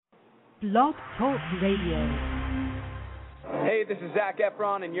Blog Talk Radio. Hey, this is Zac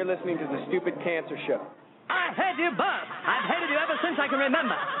Efron, and you're listening to The Stupid Cancer Show. I hate you both. I've hated you ever since I can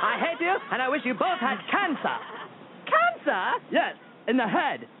remember. I hate you, and I wish you both had cancer. Cancer? Yes, in the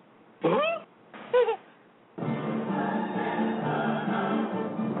head.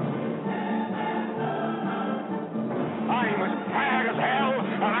 I'm as tired as hell,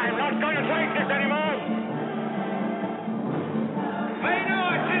 and I'm not going to take this anymore. Pay no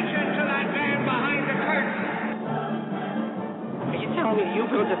attention to that man behind the curtain. Are you telling me you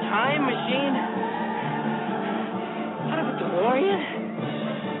built a time machine? Out of a DeLorean?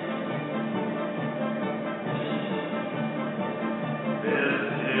 This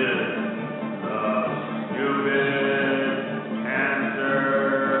is the Stupid Cancer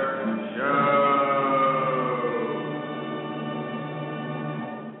Show.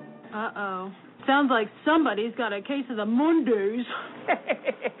 Uh-oh. Sounds like somebody's got a case of the Mondays.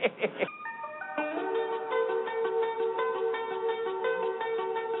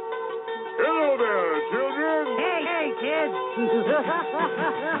 Hello there, children. Hey, kids.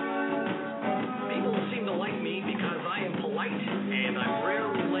 People seem to like me because I am polite and I'm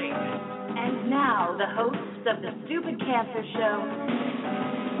rarely late. And now, the hosts of The Stupid Cancer Show,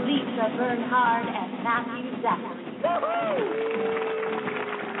 Lisa Bernhard and Matthew Zachary.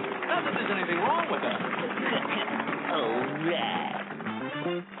 Not that there's anything wrong with that.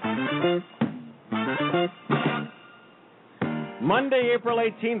 Monday, April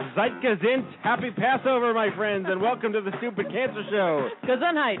 18th, Zeitgesinnt. Happy Passover, my friends, and welcome to the Stupid Cancer Show.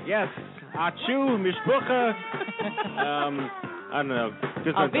 Gesundheit. Yes. Achu, Mishpucha. I don't know.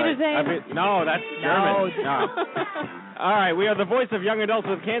 Auf Wiedersehen. No, that's German. No. All right, we are the voice of young adults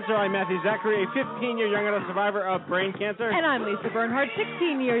with cancer. I'm Matthew Zachary, a 15-year young adult survivor of brain cancer. And I'm Lisa Bernhard,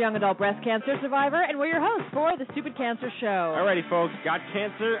 16-year young adult breast cancer survivor, and we're your hosts for The Stupid Cancer Show. All righty, folks. Got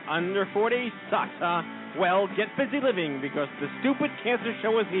cancer? Under 40? Sucks, huh? Well, get busy living, because The Stupid Cancer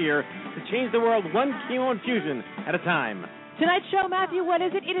Show is here to change the world one chemo infusion at a time. Tonight's show, Matthew, what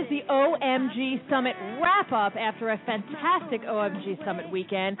is it? It is the OMG Summit wrap-up after a fantastic OMG Summit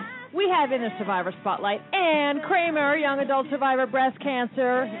weekend. We have in the Survivor Spotlight Ann Kramer, young adult survivor breast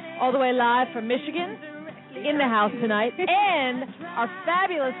cancer, all the way live from Michigan, in the house tonight, and our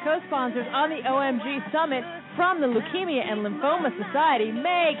fabulous co-sponsors on the OMG Summit from the Leukemia and Lymphoma Society,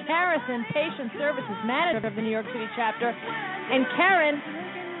 Meg Harrison, Patient Services Manager of the New York City chapter, and Karen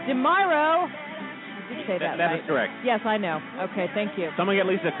DeMiro. Did you say that That right? is correct. Yes, I know. Okay, thank you. Someone get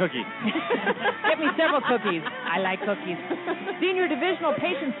Lisa a cookie. Get me several cookies. I like cookies. Senior Divisional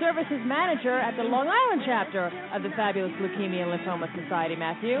Patient Services Manager at the Long Island chapter of the fabulous Leukemia and Lymphoma Society,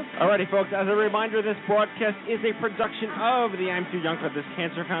 Matthew. Alrighty, folks, as a reminder, this broadcast is a production of the I'm Too Young for This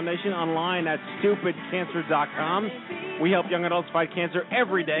Cancer Foundation online at stupidcancer.com. We help young adults fight cancer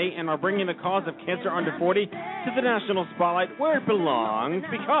every day and are bringing the cause of cancer under 40 to the national spotlight where it belongs,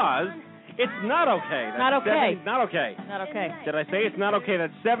 because it's not okay. Not okay. Not okay. Not okay. Did I say it's not okay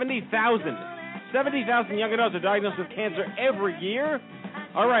that 70,000 young adults are diagnosed with cancer every year?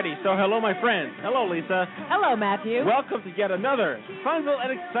 Alrighty, so hello, my friends. Hello, Lisa. Hello, Matthew. Welcome to yet another fun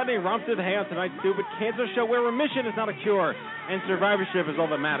and exciting romp through the hay on tonight's Stupid Cancer Show, where remission is not a cure and survivorship is all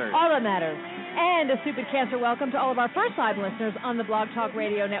that matters. All that matters. And a Stupid Cancer welcome to all of our first-time listeners on the Blog Talk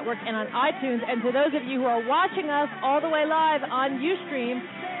Radio Network and on iTunes, and to those of you who are watching us all the way live on Ustream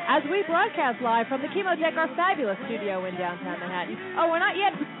as we broadcast live from the Chemotech, our fabulous studio in downtown Manhattan. Oh, we're not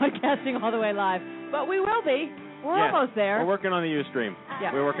yet broadcasting all the way live, but we will be. We're almost there. We're working on the Ustream.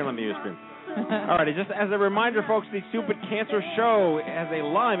 Yeah. We're working on the Ustream. Alrighty, just as a reminder, folks, the Stupid Cancer Show has a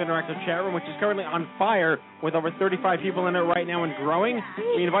live interactive chat room, which is currently on fire with over 35 people in it right now and growing.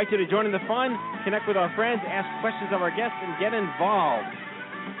 We invite you to join in the fun, connect with our friends, ask questions of our guests, and get involved.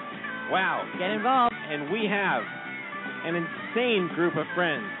 Wow. Get involved. And we have an insane group of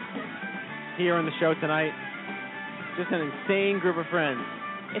friends here on the show tonight. Just an insane group of friends.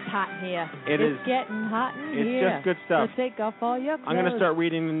 It's hot in here. It's getting hot in here. It's just good stuff. So take off all your clothes. I'm going to start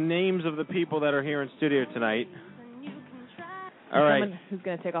reading the names of the people that are here in studio tonight. All right. Someone who's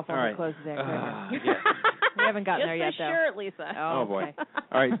going to take off all their clothes today. Yeah. We haven't gotten there yet, Just though. a shirt, Lisa. Oh, boy. Okay.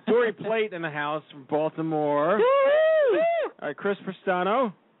 All right. Dory Plate in the house from Baltimore. All right. Chris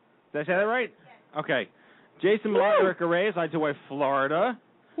Prestano. Did I say that right? Okay. Jason Millar, Erica Reyes, I to Florida.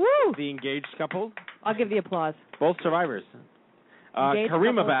 Woo! The engaged couple. I'll give the applause. Both survivors. Engaged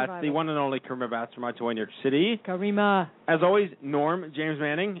Karima couple Batts, survivors. the one and only Karima Batts from New York City. Karima. As always, Norm James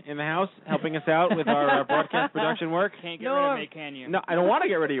Manning in the house, helping us out with our broadcast production work. Can't get rid of me, can you? No, I don't want to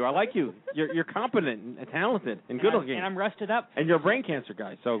get rid of you. I like you. You're competent and talented and good looking. And I'm rested up. And you're a brain cancer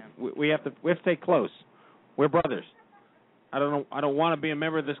guy, so we have to stay close. We're brothers. I don't want to be a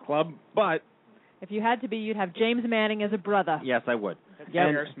member of this club, but if you had to be, you'd have James Manning as a brother. yes, I would. That And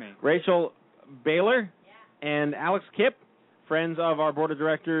scares me. Rachel Baylor and Alex Kipp, friends of our board of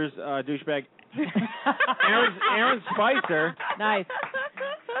directors, douchebag Aaron Spicer. Nice.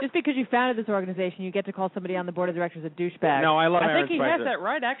 Just because you founded this organization, you get to call somebody on the board of directors a douchebag. No, I love Aaron I think he Spicer. has that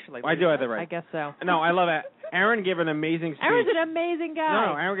right, actually. I do have that right. I guess so. No, I love it. Aaron gave an amazing speech. Aaron's an amazing guy.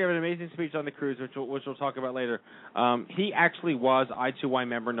 No, Aaron gave an amazing speech on the cruise, which we'll talk about later. He actually was I2Y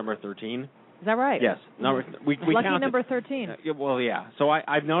member number 13. Is that right? Yes. Number we Lucky counted. number 13. Well, yeah. So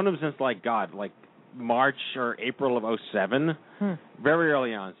I've known him since like March or April of 2007, very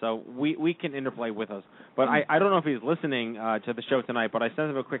early on. So we can interplay with us. But I don't know if he's listening to the show tonight, but I sent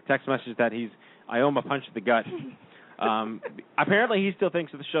him a quick text message that I owe him a punch to the gut. Apparently he still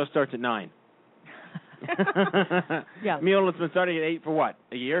thinks that the show starts at 9. Yeah. Meal has been starting at 8 for what?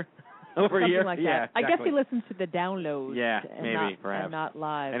 A year? Over a year? Like yeah, that. exactly. I guess he listens to the downloads. Yeah, and maybe, perhaps. And not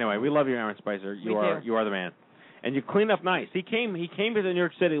live. Anyway, we love you, Aaron Spicer. You are the man. And you clean up nice. He came to New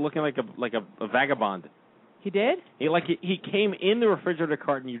York City looking like a vagabond. He did? He came in the refrigerator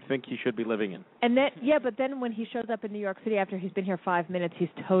carton you'd think he should be living in. And then but then when he shows up in New York City after he's been here 5 minutes, he's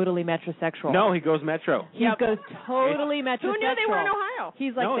totally metrosexual. No, he goes metro. He goes totally metrosexual. Who knew they were in Ohio?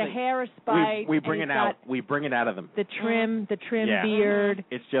 He's like the hair is spiked. We bring it out. We bring it out of them. The trim Yeah. beard.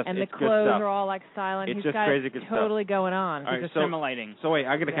 It's just and it's the good clothes stuff. are all like silent. It's He's just got crazy it good totally going on. All right, He's so- assimilating. So wait,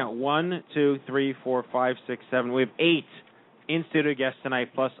 I got to count 1, 2, 3, 4, 5, 6, 7. We have 8 in-studio guests tonight,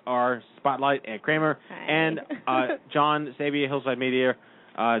 plus our spotlight, Ed Kramer, and John Sabia, Hillside Media,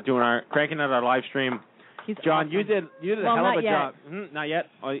 cranking out our live stream. He's John, awesome. you did a Well, hell of not a yet. job. Not yet.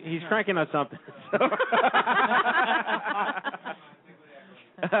 Oh, he's cranking out something.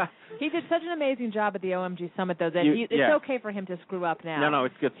 He did such an amazing job at the OMG Summit, though, that it's yeah. okay for him to screw up now. No,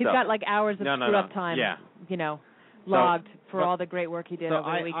 it's good He's stuff. got like hours of screw-up time, Yeah. logged for all the great work he did So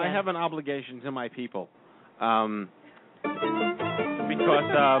over the weekend. I have an obligation to my people, because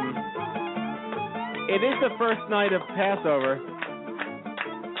it is the first night of Passover.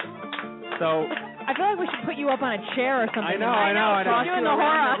 So I feel like we should put you up on a chair or something. I know. Toss you in the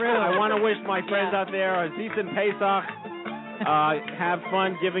horror. I want to wish my friends out there a Zithan Pesach. Have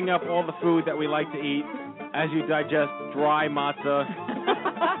fun giving up all the food that we like to eat as you digest dry matzah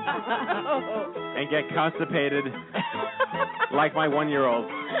and get constipated like my 1-year-old.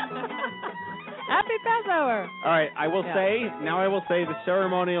 Happy Passover. All right, I will say the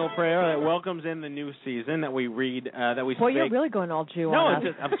ceremonial prayer that welcomes in the new season that we read, that we Boy, speak. you're really going all Jew No, on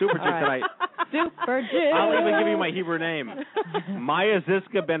us. I'm super Jew tonight. Super Jew. I'll even give you my Hebrew name. Maya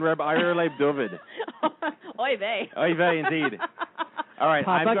Ziska ben Reb Ayerleib David. Oy vey. Oy vey, indeed. All right.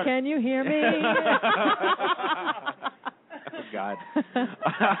 Papa, can you hear me? Oh, God. I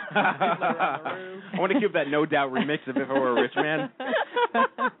want to keep that No Doubt remix of If I Were a Rich Man.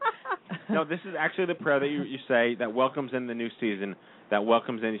 No, this is actually the prayer that you say that welcomes in the new season, that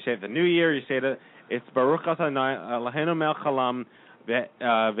welcomes in. You say it the new year. You say that it's Baruch Adonai Eloheinu melech haolam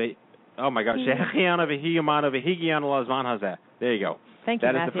oh my God, Shehechianu v'hiyumanu v'higianu lazman hazeh. There you go. Thank you,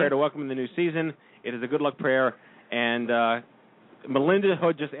 That is Matthew. the prayer to welcome in the new season. It is a good luck prayer. And Melinda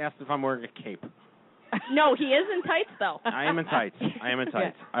Hood just asked if I'm wearing a cape. No, he is in tights, though. I am in tights.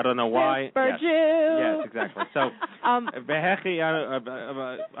 I don't know why. Super Yes. Jew. Yes, exactly. So, I'm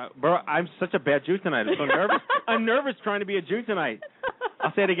such a bad Jew tonight. I'm so nervous. I'm nervous trying to be a Jew tonight.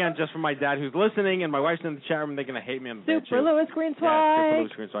 I'll say it again just for my dad who's listening, and my wife's in the chat room. They're going to hate me. I'm a bad Super Jew. Louis Greenswag. Yeah,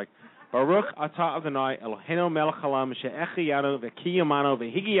 Super Louis Greenswag. Baruch atah Adonai Eloheinu melech haolam she'echianu v'kiyamanu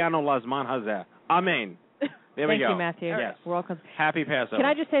v'higianu lazman hazeh. Amen. There we Thank go. you, Matthew. Yes. We're welcome. Happy Passover. Can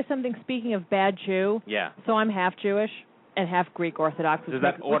I just say something? Speaking of bad Jew, Yeah. so I'm half Jewish and half Greek Orthodox. Does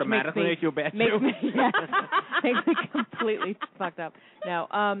that automatically make you a bad Jew? Makes me completely fucked up. No.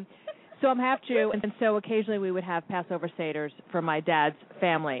 So I'm half Jew, and so occasionally we would have Passover Seders for my dad's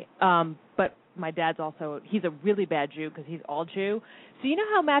family. But my dad's he's a really bad Jew because he's all Jew. So you know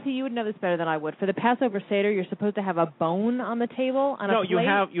how, Matthew, you would know this better than I would. For the Passover Seder, you're supposed to have a bone on the table on a plate.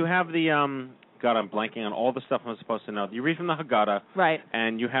 No, you have the God, I'm blanking on all the stuff I'm supposed to know. You read from the Haggadah, right?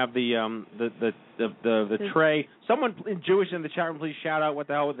 And you have the tray. Someone Jewish in the chat room, please shout out what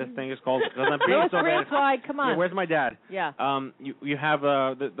the hell this thing is called. Because I'm being so bad. Come on. Yeah, where's my dad? Yeah. You have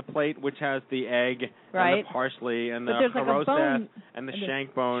the plate which has the egg, right, and the parsley, and but the there's like a bone, and the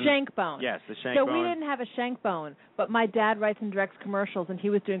shank bone. Shank bone. Yes, the shank bone. So we didn't have a shank bone, but my dad writes and directs commercials, and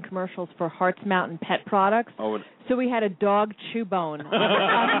he was doing commercials for Hearts Mountain Pet Products. Oh. So we had a dog chew bone on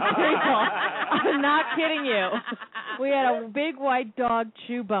the table. I'm not kidding you. We had a big white dog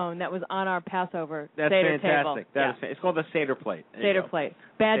chew bone that was on our Passover Seder fantastic. table. It's called the Seder plate. Seder plate.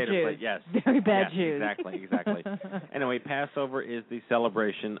 Bad Seder Jews. plate, yes. Very bad yes, Jews. Exactly. Anyway, Passover is the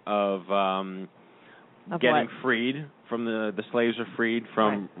celebration of what? getting freed from the slaves are freed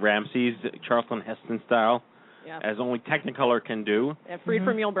from Ramses, Charlton Heston style, as only Technicolor can do. Freed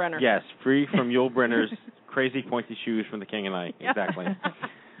from Yul Brynner. Yes, free from Yul Brynner's crazy pointy shoes from The King and I. Exactly.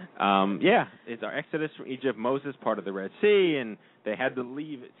 It's our exodus from Egypt. Moses parted the Red Sea, and they had to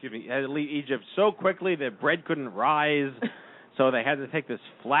leave. Had to leave Egypt so quickly that bread couldn't rise, so they had to take this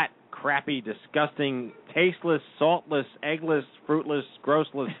flat, crappy, disgusting, tasteless, saltless, eggless, fruitless,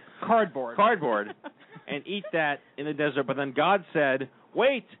 grossless cardboard, and eat that in the desert. But then God said,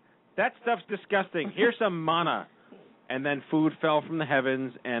 "Wait, that stuff's disgusting. Here's some manna." And then food fell from the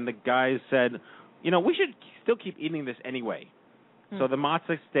heavens, and the guys said, we should still keep eating this anyway. So the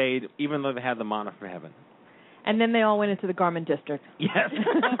matzah stayed, even though they had the manna from heaven. And then they all went into the Garment District. Yes.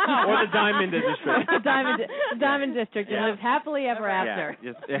 Or the Diamond District. the Diamond District and lived happily ever after.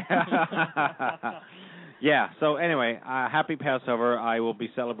 So anyway, happy Passover. I will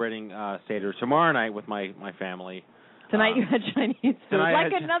be celebrating Seder tomorrow night with my family. Tonight you had Chinese food,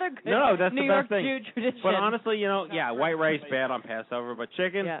 another good that's New the York best thing. Jew tradition. But honestly, white rice bad on Passover, but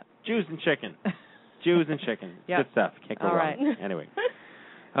chicken, Jews and chicken. Jews and chicken. Good stuff. Can't go wrong. Right. Anyway.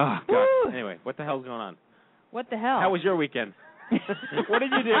 Oh, God. Anyway, what the hell's going on? What the hell? How was your weekend? What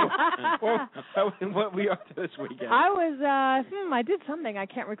did you do? What were you up to this weekend? I did something. I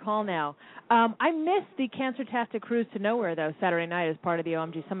can't recall now. I missed the Cancer-tastic cruise to nowhere, though, Saturday night as part of the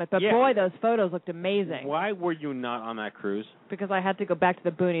OMG Summit. But, boy, those photos looked amazing. Why were you not on that cruise? Because I had to go back to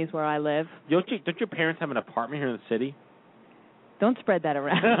the boonies where I live. Don't your parents have an apartment here in the city? Don't spread that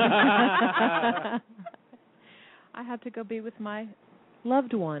around. I had to go be with my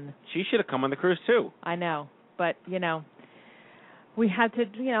loved one. She should have come on the cruise, too. I know. But, we had to,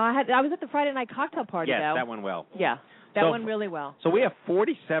 I was at the Friday night cocktail party, though. Yes, that went well. Yeah, that went really well. So we have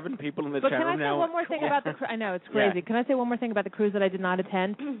 47 people in the chat room now. But can I say one more thing about the cruise? I know, it's crazy. Yeah. Can I say one more thing about the cruise that I did not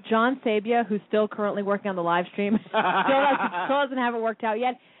attend? John Sabia, who's still currently working on the live stream, still doesn't have it worked out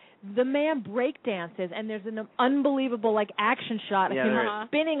yet. The man break dances, and there's an unbelievable, action shot of him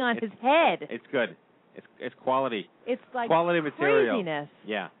spinning on his head. It's good. It's quality. It's quality material. Craziness.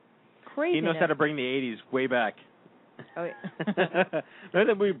 Yeah. Craziness. He knows how to bring the 80s way back. Oh, yeah.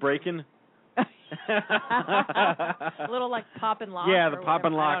 Remember that movie Breakin'? A little Pop and Lock. Yeah, the Pop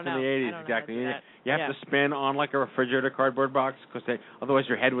and Lock in the 80s, exactly. You have to spin on a refrigerator cardboard box because otherwise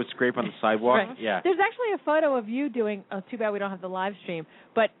your head would scrape on the sidewalk. Right. Yeah. There's actually a photo of you doing. Oh, too bad we don't have the live stream.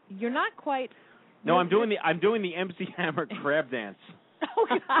 But you're not quite. No, I'm doing the MC Hammer crab dance. Oh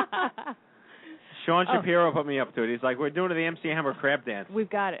God. Sean Shapiro put me up to it. He's like, we're doing the MC Hammer crab dance. We've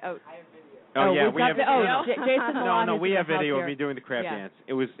got it. Yeah, we have. Jason Milan. No, we have video of me doing the crab dance.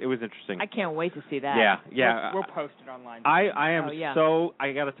 It was interesting. I can't wait to see that. Yeah. We'll post it online. I am so.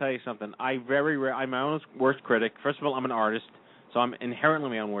 I got to tell you something. I'm my own worst critic. First of all, I'm an artist, so I'm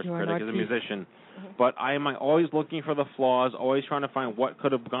inherently my own worst critic as a musician. Mm-hmm. But I am always looking for the flaws, always trying to find what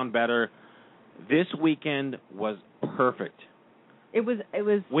could have gone better. This weekend was perfect. It was.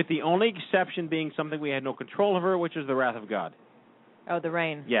 With the only exception being something we had no control over, which is the wrath of God. Oh, the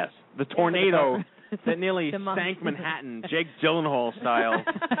rain. Yes. The tornado that nearly sank Manhattan, Jake Gyllenhaal style,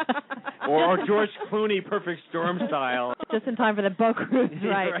 or George Clooney Perfect Storm style. Just in time for the boat cruise,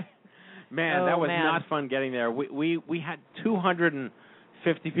 right? Man, that was not fun getting there. We had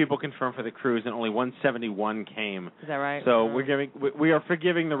 250 people confirmed for the cruise, and only 171 came. Is that right? So we are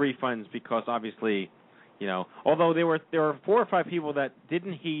forgiving the refunds because obviously, although there were 4 or 5 people that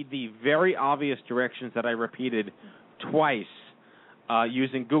didn't heed the very obvious directions that I repeated twice.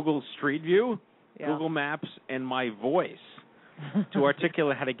 Using Google Street View, Google Maps, and my voice to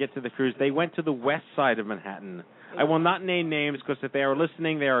articulate how to get to the cruise. They went to the west side of Manhattan. I will not name names because if they are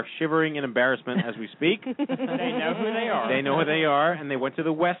listening, they are shivering in embarrassment as we speak. They know who they are. They know who they are, and they went to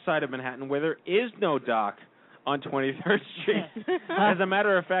the west side of Manhattan where there is no dock on 23rd Street. As a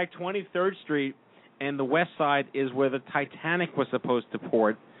matter of fact, 23rd Street and the west side is where the Titanic was supposed to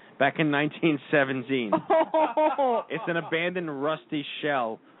port. Back in 1917. It's an abandoned, rusty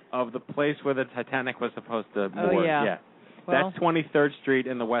shell of the place where the Titanic was supposed to moor. Oh, yeah. Well, that's 23rd Street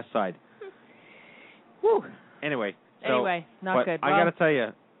and the west side. Whew. Anyway, not good. I got to tell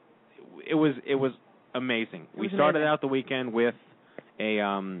you, it was amazing. We started out the weekend with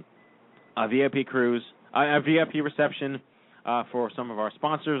a VIP cruise, a VIP reception for some of our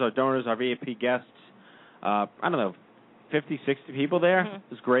sponsors, our donors, our VIP guests. I don't know. 50, 60 people there. Mm-hmm.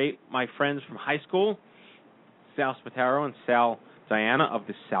 It was great. My friends from high school, Sal Spataro and Sal Diana of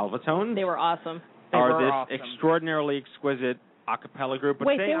the Salvatones. They were awesome. are were this awesome. extraordinarily exquisite a cappella group. But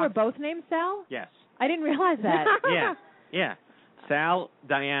Wait, they were both named Sal? Yes. I didn't realize that. Yeah. Sal,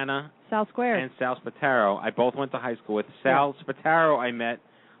 Diana, Sal Squares. and Sal Spataro. I both went to high school with. Sal Spataro I met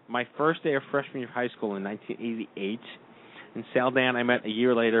my first day of freshman year of high school in 1988. And Sal Dan I met a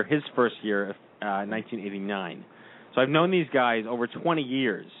year later, his first year of 1989. So I've known these guys over 20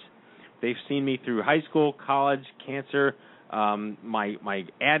 years. They've seen me through high school, college, cancer, my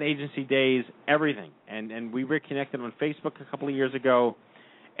ad agency days, everything. And we reconnected on Facebook a couple of years ago.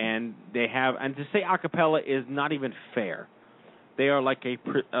 And they have, and to say a cappella is not even fair. They are like a.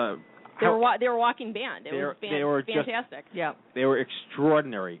 They were a walking band. It was fantastic. They were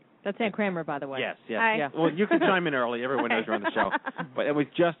extraordinary. That's Ann Kramer, by the way. Yes. Hi. Yeah. Well, you can chime in early. Everyone knows you're on the show. But it was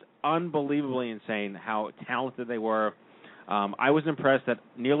just unbelievably insane how talented they were. I was impressed that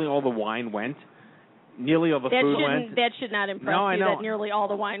nearly all the wine went. Nearly all the food went. That should not impress I you know. that nearly all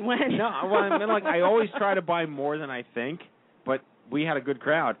the wine went. No, well, I mean, like, I always try to buy more than I think, but we had a good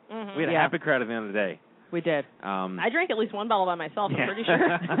crowd. Mm-hmm. We had a happy crowd at the end of the day. We did. I drank at least one bottle by myself, I'm pretty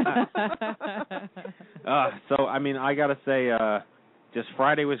sure. So, I mean, I got to say, just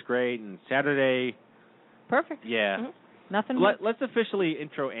Friday was great, and Saturday. Perfect. Yeah. Mm-hmm. Nothing. Let's officially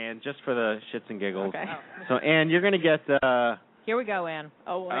intro Ann just for the shits and giggles. Okay. So, Ann, you're going to get. Here we go, Ann.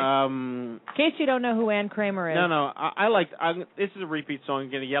 Oh, boy. In case you don't know who Ann Kramer is. No. This is a repeat song.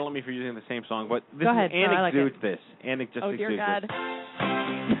 You're going to yell at me for using the same song, but this go ahead. Ann exudes like this. Ann just oh, exudes dear God. this.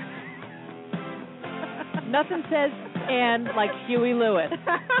 Nothing says Ann like Huey Lewis.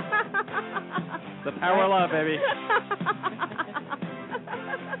 The power of love, baby.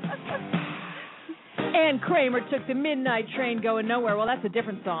 Ann Kramer took the midnight train going nowhere. Well, that's a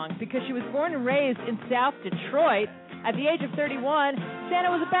different song because she was born and raised in South Detroit. At the age of 31, Santa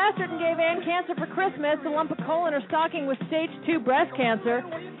was a bastard and gave Ann cancer for Christmas. A lump of coal in her stocking was stage 2 breast cancer.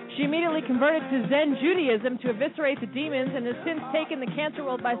 She immediately converted to Zen Judaism to eviscerate the demons and has since taken the cancer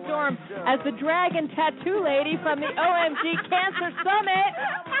world by storm as the dragon tattoo lady from the OMG Cancer Summit.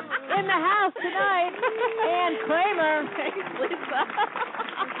 In the house tonight, Ann Kramer. Thanks, Lisa.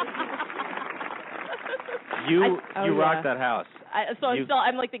 You rock that house.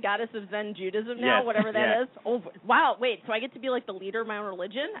 I'm like the goddess of Zen Judaism now, yes, whatever that yes. is. Oh, wow, wait, so I get to be like the leader of my own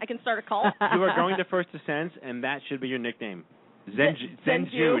religion? I can start a cult? You are going to First Ascents, and that should be your nickname. Zen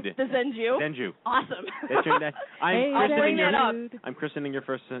Jude. The Zen Jew? Zen Jew. Awesome. That's your I'll bring that up. I'm christening your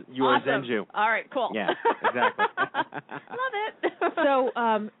first. You are awesome. Zen Jew. All right, cool. Yeah, exactly. Love it. So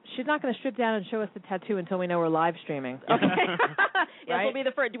she's not going to strip down and show us the tattoo until we know we're live streaming. Okay. Yes, right? will be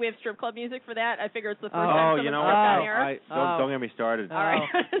the first. Do we have strip club music for that? I figure it's the first time Oh, someone's you know worked what? on air. Don't get me started. All right.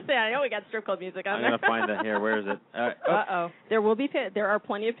 I know we got strip club music on I'm there. going to find that here. Where is it? There are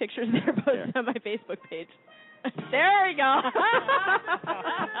plenty of pictures there posted on my Facebook page. There we go.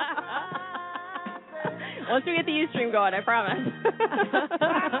 Once we get the Ustream going, I promise.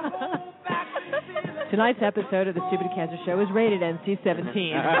 Tonight's episode of the Stupid Cancer Show is rated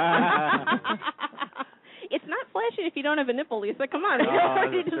NC-17. It's not flashing if you don't have a nipple, Lisa. Come on.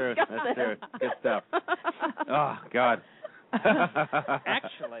 That's true. That's true. Good stuff. Oh, God.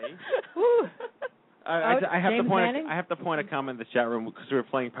 Actually. I have to point a comment in the chat room because we were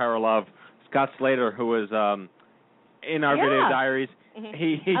playing Power of Love. Scott Slater, who was in our video diaries,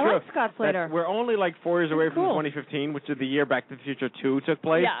 he I wrote like Scott Slater. we're only like 4 years away from cool. 2015, which is the year Back to the Future 2 took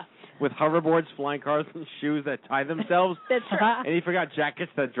place. Yeah. With hoverboards, flying cars, and shoes that tie themselves. That's true. And he forgot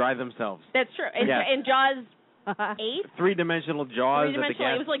jackets that dry themselves. That's true. And, Yes. and Jaws 8? Three-dimensional Jaws.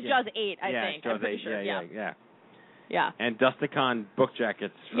 Three-dimensional. It was like Jaws 8, I think. Jaws I'm pretty 8. sure. Yeah. And Dusticon book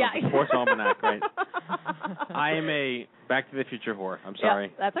jackets from the Post-Omg, right? I am a Back to the Future whore. I'm sorry.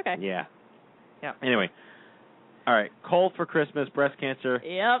 Yeah, that's okay. Yeah. Anyway. All right. Cold for Christmas, breast cancer.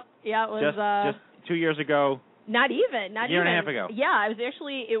 Yep. Yeah, it was... Just 2 years ago. Not even. A year and a half ago. Yeah, I was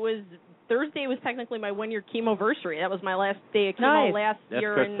actually... It was... Thursday was technically my 1-year chemoversary. That was my last day of chemo last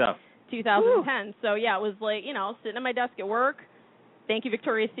year good in stuff. 2010. Woo. So, yeah, it was like, sitting at my desk at work. Thank you,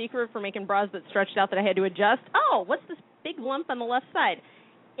 Victoria's Secret, for making bras that stretched out that I had to adjust. Oh, what's this big lump on the left side?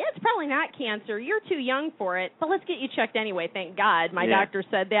 It's probably not cancer. You're too young for it, but let's get you checked anyway. Thank God. My doctor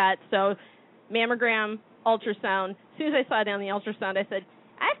said that. So mammogram, ultrasound. As soon as I saw it on the ultrasound, I said,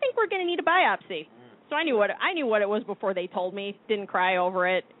 I think we're going to need a biopsy. So I knew what it was before they told me. Didn't cry over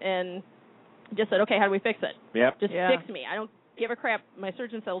it, and just said, okay, how do we fix it? Yep. Just fix me. I don't give a crap. My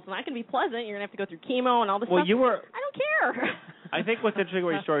surgeon said, it's not going to be pleasant. You're going to have to go through chemo and all this stuff. You were... I don't care. I think what's interesting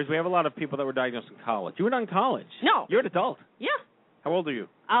about your story is we have a lot of people that were diagnosed in college. You were not in college. No. You're an adult. Yeah. How old are you?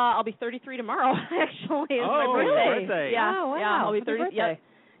 I'll be 33 tomorrow, actually. It's my birthday. Yeah. Oh, wow. Yeah, I'll be 30. Birthday.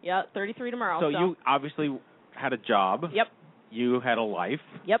 Yeah, 33 tomorrow. So you obviously had a job. Yep. you had a life.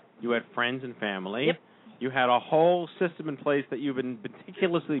 Yep. You had friends and family. Yep. You had a whole system in place that you've been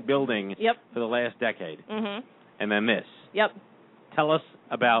meticulously building Yep. for the last decade. Mhm. And then this. Yep. Tell us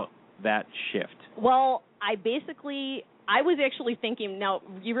about that shift. Well, I was actually thinking. Now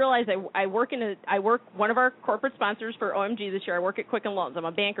you realize I work one of our corporate sponsors for OMG this year. I work at Quicken Loans. I'm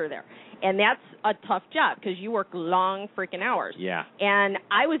a banker there, and that's a tough job because you work long freaking hours. Yeah. And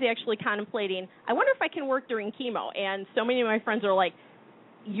I was actually contemplating. I wonder if I can work during chemo. And so many of my friends are like,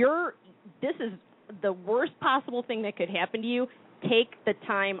 This is the worst possible thing that could happen to you. Take the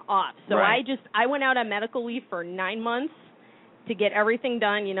time off. So right. I went out on medical leave for 9 months to get everything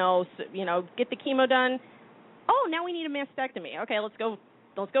done. Get the chemo done. Oh, now we need a mastectomy. Okay, let's go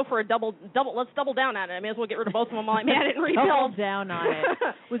for a double. Let's double down on it. I may as well get rid of both of them while I'm at it and rebuild. Double down on it.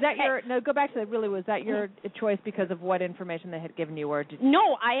 Was that go back to that, really, was that your choice because of what information they had given you? Or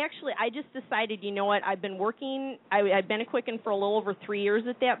No, I just decided, you know what, I've been working, I've been at Quicken for a little over 3 years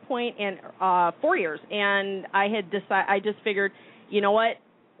at that point, and 4 years, and I just figured, you know what,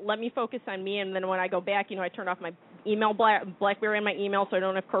 let me focus on me, and then when I go back, I turned off my email, BlackBerry and my email, so I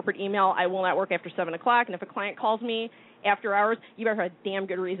don't have corporate email. I will not work after 7 o'clock, and if a client calls me after hours, you better have a damn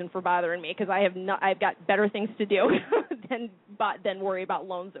good reason for bothering me, because I've got better things to do than worry about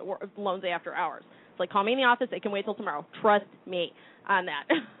loans after hours. It's like, call me in the office. It can wait till tomorrow. Trust me on that.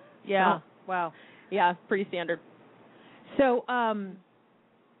 Yeah. So, wow. Yeah, pretty standard. So,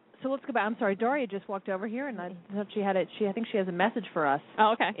 so let's go back. I'm sorry, Daria just walked over here, and I thought I think she has a message for us.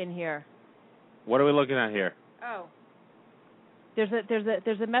 Oh, okay. In here. What are we looking at here? Oh. There's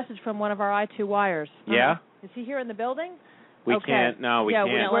a message from one of our I2 wires. Yeah. Is he here in the building? We okay. can't. No, we yeah,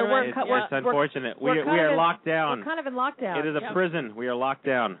 can't. It's unfortunate. We are locked down. We're kind of in lockdown. It is a prison. We are locked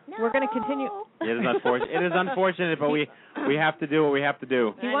down. No. We're going to continue. It is unfortunate. It is unfortunate, but we have to do what we have to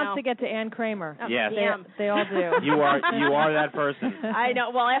do. He wants to get to Ann Kramer. Oh, yes. They all do. You are that person. I know.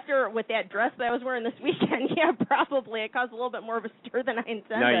 Well, with that dress that I was wearing this weekend, yeah, probably it caused a little bit more of a stir than I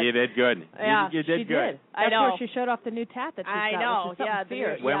intended. No, you did good. Yeah, you did she good. Did. That's I know. where she showed off the new tat that she's got. I know. Which is Yeah.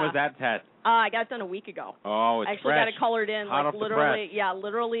 fierce. When was that tat? I got it done a week ago. Oh, it's I actually fresh. got it colored in, Hot like off the literally. press. Yeah,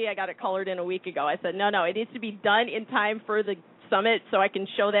 literally, I got it colored in a week ago. I said, no, it needs to be done in time for the summit so I can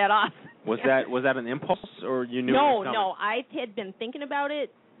show that off. Was that an impulse, or you knew? No, it was coming? no. I had been thinking about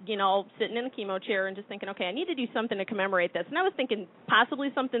it, sitting in the chemo chair and just thinking, okay, I need to do something to commemorate this. And I was thinking possibly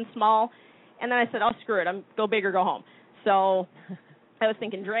something small, and then I said, oh, screw it, I'm go big or go home. So I was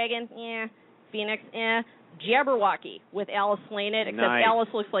thinking dragon, Phoenix, Jabberwocky with Alice slaying it, except nice. Alice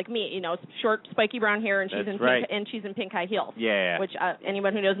looks like me, short, spiky brown hair, and she's in pink high heels. Yeah. Which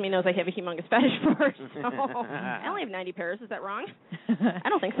anyone who knows me knows I have a humongous fetish for. So I only have 90 pairs. Is that wrong? I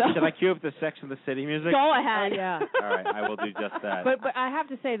don't think so. Should I cue up the Sex and the City music? Go ahead. Yeah. All right, I will do just that. But I have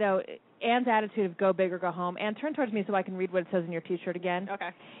to say though, Ann's attitude of go big or go home. Ann, turn towards me so I can read what it says in your T-shirt again. Okay.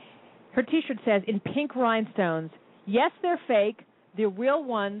 Her T-shirt says, in pink rhinestones, yes, they're fake. The real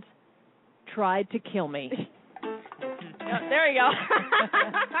ones tried to kill me. There you go.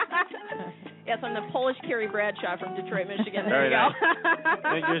 Yes, I'm the Polish Carrie Bradshaw from Detroit, Michigan. There you go.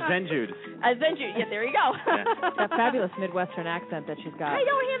 Nice. You're Zenjude. Zenjude. Yeah, there you go. Yeah. That fabulous Midwestern accent that she's got. I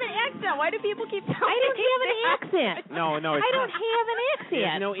don't have an accent. Why do people keep telling me I don't have an accent. No, it's I don't have an accent.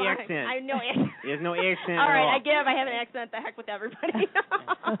 There's no accent. I know accent. There's no accent. All right, at all. I give. I have an accent. The heck with everybody.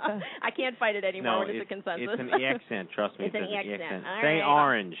 I can't fight it anymore No, when it's a consensus. It's an accent. Trust me. It's an accent. All Say right.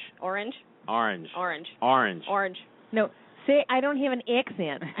 orange. Orange. Orange. Orange. Orange. Orange. No, say I don't have an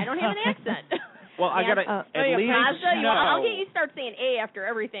accent. I don't have an accent. Well, I gotta at least Mazda, know. I'll get you to start saying A after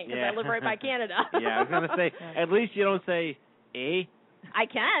everything because Yeah. I live right by Canada. Yeah, I was gonna say at least you don't say A. I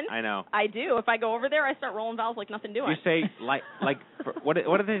can. I know. I do. If I go over there, I start rolling vowels like nothing doing. You say like what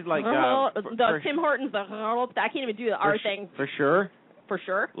are they like? The Tim Hortons. I can't even do the R thing. For sure. For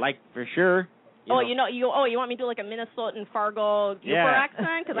sure. Like for sure. You want me to do like a Minnesotan Fargo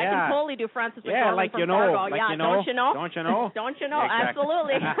accent? Because I can totally do Francis McDormand like from you know, Fargo. like yeah, you know. Don't you know? Don't you know? Don't you know? Yeah, exactly.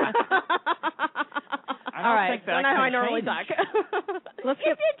 Absolutely. All right. Think that Don't know how I can normally change. talk. It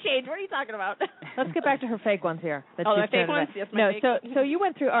did change. What are you talking about? Let's get back to her fake ones here. The fake ones? Yes, my no, fake. so you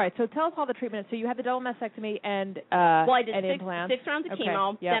went through. All right. So tell us all the treatment. So you had the double mastectomy and well, I did and 6 implants. 6 rounds of Okay,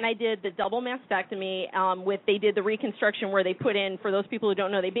 chemo. yep. Then I did the double mastectomy. They did the reconstruction where they put in, for those people who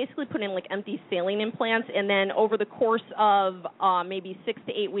don't know, they basically put in like empty saline implants, and then over the course of maybe 6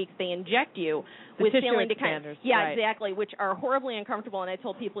 to 8 weeks, they inject you with tissue saline to expanders, right. exactly, which are horribly uncomfortable. And I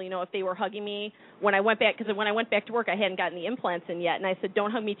told people, if they were hugging me when I went back, because when I went back to work, I hadn't gotten the implants in yet, and I said,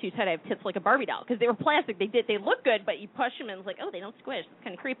 don't hug me too tight. I have tits like a Barbie doll, because they were plastic. They look good, but you push them and it's like, oh, they don't squish. It's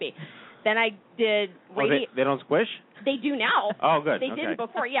kind of creepy. Then I did they don't squish? They do now. Oh, good. They didn't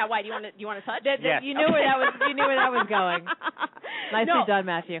before. Yeah, why? Do you want to touch? Yes. You knew where that was. You knew where that was going. Nicely done,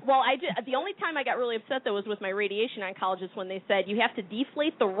 Matthew. Well, the only time I got really upset though was with my radiation oncologist when they said you have to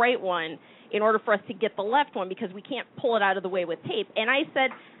deflate the right one in order for us to get the left one because we can't pull it out of the way with tape. And I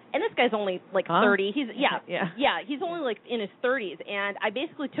said, and this guy's only like 30. He's he's only like in his 30s, and I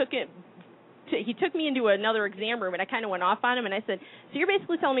basically took it. He took me into another exam room, and I kind of went off on him, and I said, so you're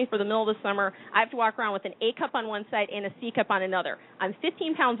basically telling me for the middle of the summer I have to walk around with an A cup on one side and a C cup on another. I'm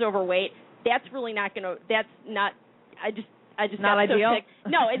 15 pounds overweight. That's really not going to – that's not – I just not got ideal? so sick.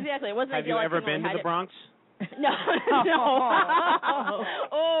 No, exactly. It wasn't Have ideal. you ever been to the Bronx? No.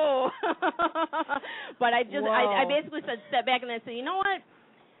 Oh. But I basically said step back, and then I said, you know what?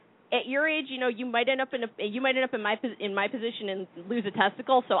 At your age, you might end up in my position and lose a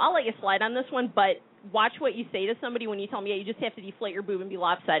testicle. So I'll let you slide on this one, but watch what you say to somebody when you tell me, you just have to deflate your boob and be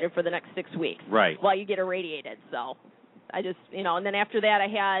lopsided for the next 6 weeks, right? While you get irradiated. So I just, and then after that, I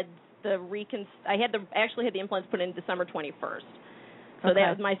actually had the implants put in December 21st. So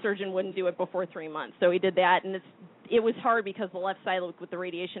that my surgeon wouldn't do it before 3 months. So he did that, and it was hard because the left side with the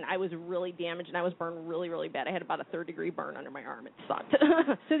radiation, I was really damaged, and I was burned really, really bad. I had about a third-degree burn under my arm. It sucked.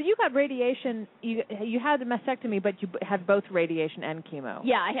 So you got radiation. You had the mastectomy, but you had both radiation and chemo.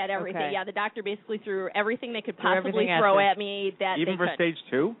 Yeah, I had everything. Okay. Yeah, the doctor basically threw everything they could possibly throw at me. That even for stage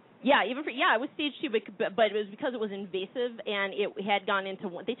 2? Yeah, it was stage 2, but it was because it was invasive, and it had gone into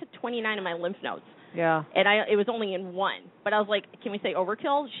one. They took 29 of my lymph nodes. Yeah. And it was only in one. But I was like, can we say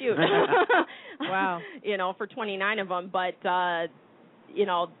overkill? Shoot. Wow. For 29 of them. But, I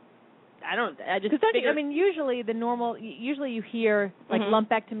just figured. I mean, usually you hear, like,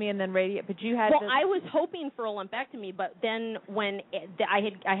 lumpectomy and then radiate, but you had I was hoping for a lumpectomy, but then when I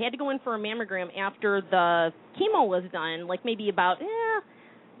had to go in for a mammogram after the chemo was done, like maybe about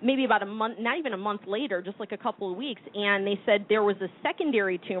a month, not even a month later, just like a couple of weeks, and they said there was a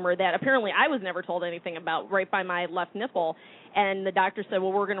secondary tumor that apparently I was never told anything about right by my left nipple, and the doctor said,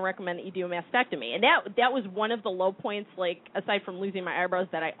 well, we're going to recommend that you do a mastectomy. And that was one of the low points, like, aside from losing my eyebrows,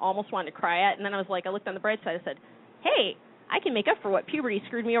 that I almost wanted to cry at, and then I was like, I looked on the bright side, I said, hey, I can make up for what puberty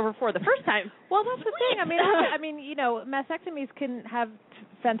screwed me over for the first time. Well, that's the thing. I mean, mastectomies can have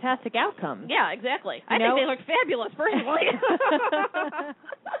fantastic outcomes. Yeah, exactly. I think they look fabulous, personally.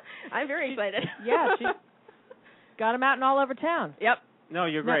 I'm very excited. Yeah, she got them out and all over town. Yep. No,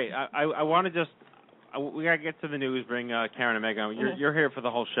 you're great. I want to just we got to get to the news, bring Karen and Megan. You're here for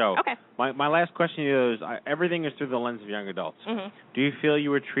the whole show. Okay. My last question to you is, everything is through the lens of young adults. Do you feel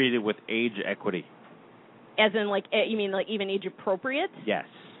you were treated with age equity? As in, like, you mean like even age appropriate? Yes.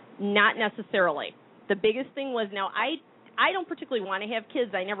 Not necessarily. The biggest thing was, now I don't particularly want to have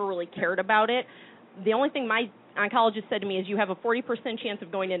kids. I never really cared about it. The only thing my oncologist said to me is you have a 40% chance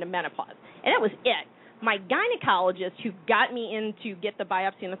of going into menopause. And that was it. My gynecologist, who got me in to get the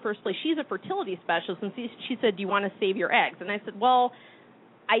biopsy in the first place, she's a fertility specialist, and she said, do you want to save your eggs? And I said, well,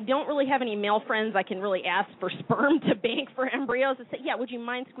 I don't really have any male friends I can really ask for sperm to bank for embryos. I said, yeah, would you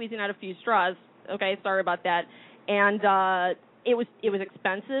mind squeezing out a few straws? Okay, sorry about that. And it was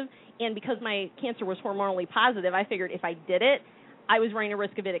expensive, and because my cancer was hormonally positive, I figured if I did it, I was running a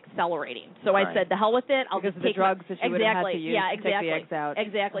risk of it accelerating. So I said, the hell with it. I'll because just of take the drugs that you would have had to use to take the eggs out.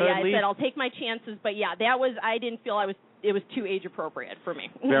 Exactly. So Yeah, I said I'll take my chances, but yeah, I didn't feel it was too age appropriate for me.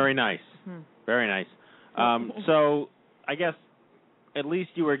 Very nice. Very nice. So I guess at least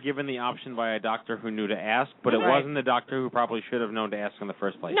you were given the option by a doctor who knew to ask, but it wasn't the doctor who probably should have known to ask in the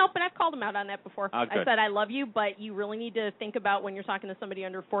first place. No, but I've called him out on that before. I said, I love you, but you really need to think about when you're talking to somebody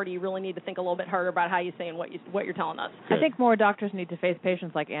under 40, you really need to think a little bit harder about how you say and what you're telling us. Good. I think more doctors need to face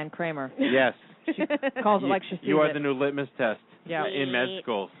patients like Ann Kramer. Yes. She calls it like she sees it. You are the new litmus test in med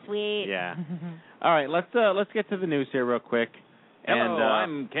school. Sweet. Yeah. All right, let's get to the news here real quick. Hello, and,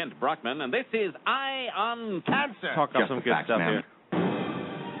 I'm Kent Brockman, and this is Eye on Cancer. Talk up some good stuff here.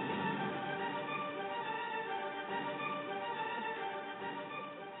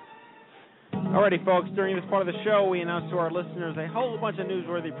 Alrighty, folks, during this part of the show, we announce to our listeners a whole bunch of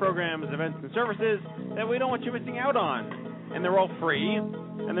newsworthy programs, events, and services that we don't want you missing out on. And they're all free,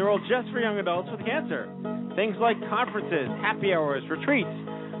 and they're all just for young adults with cancer. Things like conferences, happy hours, retreats,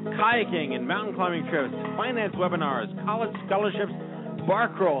 kayaking and mountain climbing trips, finance webinars, college scholarships, bar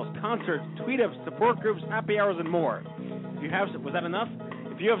crawls, concerts, tweet-ups, support groups, happy hours, and more. Was that enough?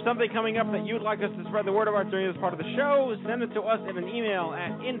 If you have something coming up that you'd like us to spread the word about during this part of the show, send it to us in an email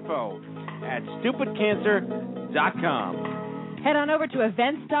at info@stupidcancer.com. Head on over to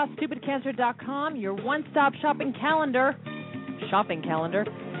events.stupidcancer.com, your one-stop shopping calendar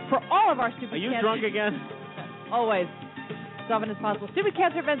for all of our Stupid Cancer. Are you drunk again? Always. often as possible. Stupid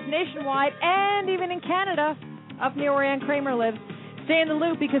Cancer events nationwide and even in Canada, up near where Ann Kramer lives. Stay in the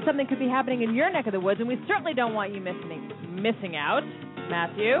loop because something could be happening in your neck of the woods, and we certainly don't want you missing out.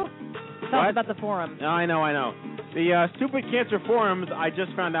 Matthew, tell us about the forum. I know. The Stupid Cancer forums, I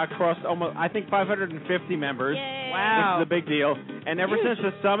just found out, crossed almost, I think, 550 members. Yay. Wow. Which is a big deal. And ever since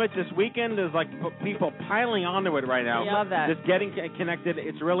the summit this weekend, there's like people piling onto it right now. Love that. Just getting connected.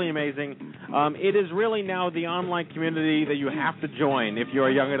 It's really amazing. It is really now the online community that you have to join if you're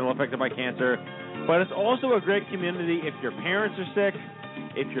a young adult affected by cancer. But it's also a great community if your parents are sick,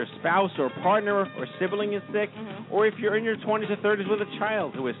 if your spouse or partner or sibling is sick, or if you're in your 20s or 30s with a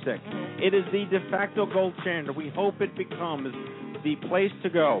child who is sick. It is the de facto gold standard. We hope it becomes the place to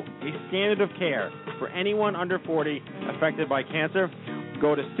go, a standard of care for anyone under 40 affected by cancer.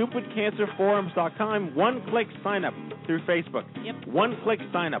 Go to stupidcancerforums.com. One-click sign-up through Facebook. Yep. One-click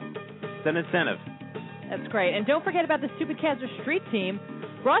sign-up. It's an incentive. That's great. And don't forget about the Stupid Cancer Street Team,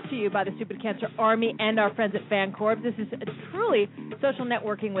 brought to you by the Stupid Cancer Army and our friends at FanCorp. This is truly social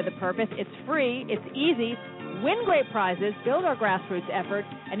networking with a purpose. It's free. It's easy. Win great prizes, build our grassroots effort,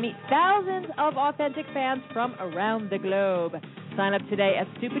 and meet thousands of authentic fans from around the globe. Sign up today at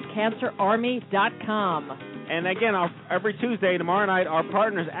stupidcancerarmy.com. And again, every Tuesday, tomorrow night, our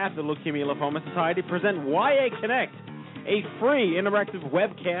partners at the Leukemia Lymphoma Society present YA Connect, a free interactive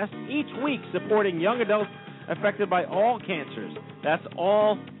webcast each week supporting young adults affected by all cancers. That's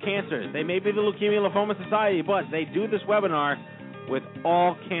all cancers. They may be the Leukemia Lymphoma Society, but they do this webinar with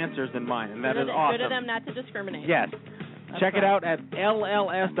all cancers in mind, and that is awesome. Good of them not to discriminate. Yes. Check it out at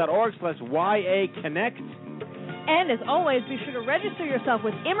lls.org/YAConnect. And as always, be sure to register yourself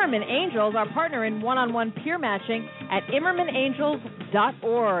with Immerman Angels, our partner in one-on-one peer matching, at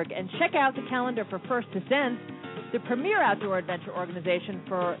immermanangels.org. And check out the calendar for First Descent, the premier outdoor adventure organization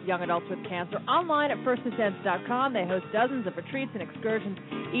for young adults with cancer, online at firstdescents.com. They host dozens of retreats and excursions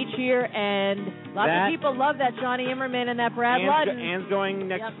each year, and lots of people love that Johnny Immerman and that Brad Ludden. Anne's going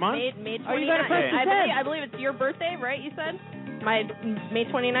next month. May 29th. Are you going to First Descents? I believe it's your birthday, right, you said? My May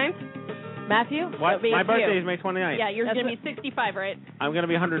 29th? Matthew? What? My birthday is May 29th. Yeah, you're going to be 65, right? I'm going to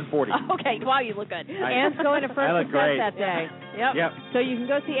be 140. Okay, wow, you look good. Anne's going to First Descents that day. Yep. So you can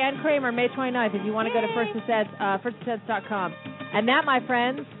go see Ann Kramer May 29th if you want to go to firstdescents.com. And that, my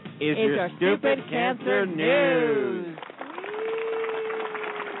friends, is your Stupid Cancer News.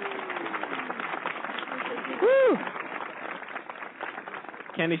 Woo!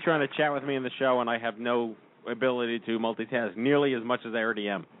 Kenny's trying to chat with me in the show, and I have no ability to multitask nearly as much as I already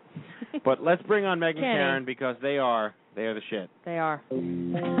am. But let's bring on Meg and Karen because they are the shit. They are. All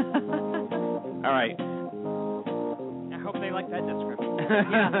right. I hope they like that description.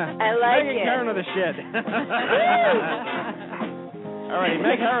 I like Meg it. and Karen are the shit. All right.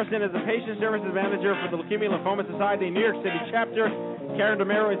 Meg Harrison is the Patient Services Manager for the Leukemia Lymphoma Society New York City chapter. Karen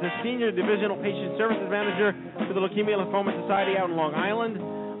DeMero is the Senior Divisional Patient Services Manager for the Leukemia Lymphoma Society out in Long Island.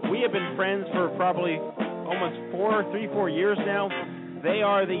 We have been friends for probably almost 4 years now. They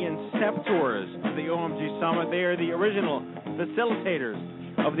are the inceptors of the OMG Summit. They are the original facilitators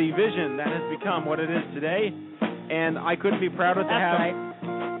of the vision that has become what it is today. And I couldn't be prouder to have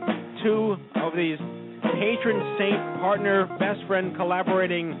two of these patron saint, partner, best friend,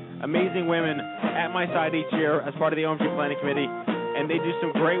 collaborating, amazing women at my side each year as part of the OMG Planning Committee. And they do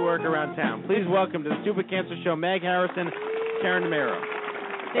some great work around town. Please welcome to the Stupid Cancer Show, Meg Harrison, Karen DeMero.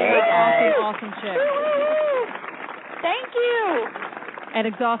 Awesome chick. Thank you. And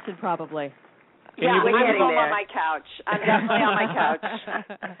exhausted, probably. I'm home on my couch. I'm definitely on my couch.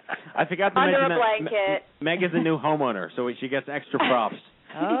 I forgot to Under mention a blanket. Meg is a new homeowner, so she gets extra props.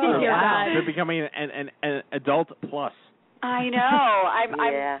 Wow. They're becoming an adult plus. I know. I'm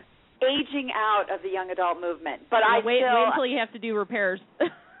aging out of the young adult movement, but wait until you have to do repairs.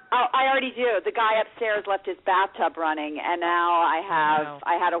 I already do. The guy upstairs left his bathtub running, and now I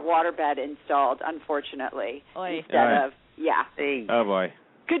had a waterbed installed, unfortunately, instead of Oh boy.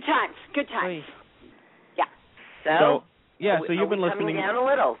 Good times. Good times. Yeah. So you've been listening. Coming down a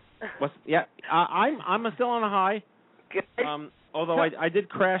little. I'm still on a high. Good. Although I did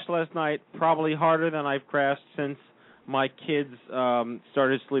crash last night, probably harder than I've crashed since my kids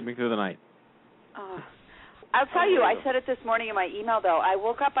started sleeping through the night. I'll tell you, I said it this morning in my email, though. I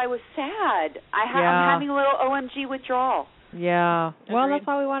woke up, I was sad. I'm having a little OMG withdrawal. Yeah. Well, Agreed. that's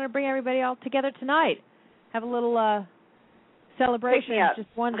why we wanted to bring everybody all together tonight. Have a little celebration. Pick me up. Just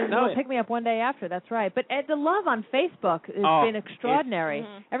pick me up one day after. That's right. But the love on Facebook has been extraordinary.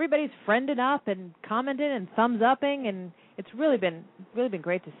 Everybody's friending up and commenting and thumbs upping, and it's really been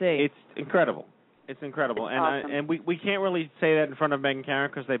great to see. It's incredible. It's incredible. And awesome. And we can't really say that in front of Meg and Karen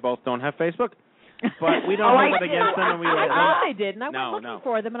because they both don't have Facebook. but we don't hold it against them, and we let I thought they did, and I went looking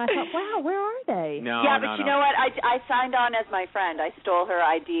for them, and I thought, wow, where are they? No, but you know what? I signed on as my friend. I stole her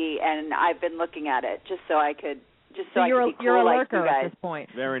ID, and I've been looking at it just so I could. So you're I could be you're cool a like lurker you guys. at this point.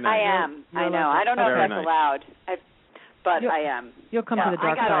 Very nice. I am. I know. I don't know if that's allowed, but I am. You'll come to the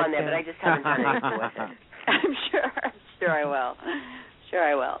dark side. I got on there, soon. but I just haven't done anything with it. I'm sure. Sure I will. Sure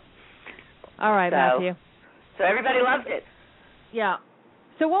I will. All right, Matthew. So everybody loved it. Yeah.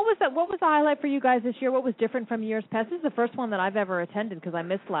 So what was the highlight for you guys this year? What was different from years past? This is the first one that I've ever attended because I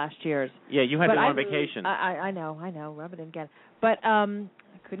missed last year's. Yeah, you had to go on vacation. I know. Rub it in again. But I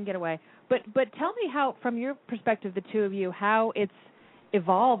couldn't get away. But tell me how, from your perspective, the two of you, how it's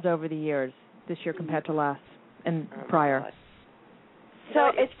evolved over the years this year compared to last and prior. So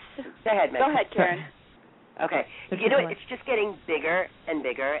it's. Go ahead, Meg. Go ahead, Karen. Okay. It's just getting bigger and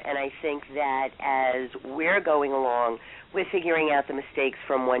bigger, and I think that as we're going along, we're figuring out the mistakes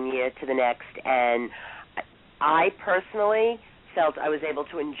from one year to the next, and I personally felt I was able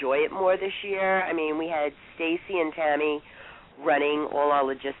to enjoy it more this year. I mean, we had Stacy and Tammy running all our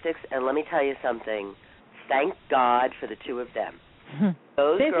logistics, and let me tell you something. Thank God for the two of them.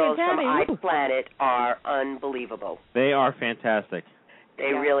 Those girls from iPlanet are unbelievable. They are fantastic.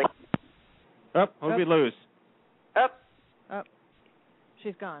 They really. Who did we lose?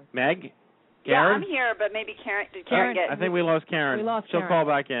 She's gone. Meg? Karen? Yeah, I'm here, but maybe Karen. Did Karen get? I think we lost Karen. We lost She'll Karen. call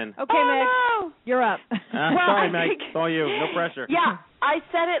back in. Okay, Meg. No. You're up. Sorry, Meg. It's all you. No pressure. Yeah, I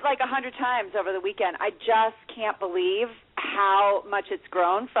said it like 100 times over the weekend. I just can't believe how much it's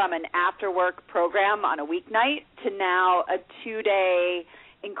grown from an after-work program on a weeknight to now a 2-day,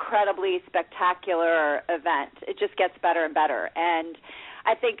 incredibly spectacular event. It just gets better and better. And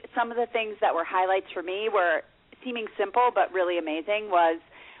I think some of the things that were highlights for me were seeming simple but really amazing was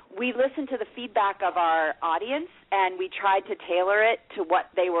we listened to the feedback of our audience and we tried to tailor it to what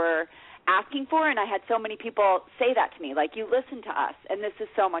they were asking for, and I had so many people say that to me, like, you listen to us and this is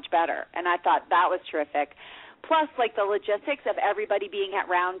so much better, and I thought that was terrific. Plus, like, the logistics of everybody being at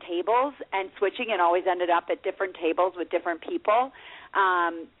round tables and switching and always ended up at different tables with different people,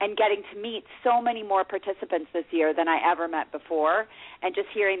 and getting to meet so many more participants this year than I ever met before, and just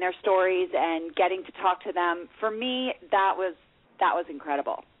hearing their stories and getting to talk to them. For me, that was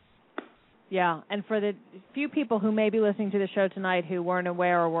incredible. Yeah, and for the few people who may be listening to the show tonight who weren't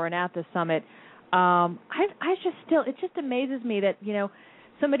aware or weren't at the summit, it just amazes me that,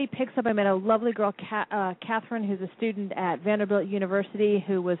 somebody picks up. I met a lovely girl, Catherine, who's a student at Vanderbilt University,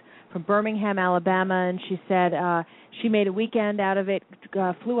 who was from Birmingham, Alabama, and she said she made a weekend out of it,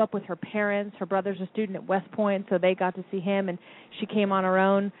 flew up with her parents. Her brother's a student at West Point, so they got to see him, and she came on her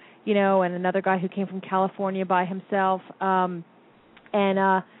own, and another guy who came from California by himself, and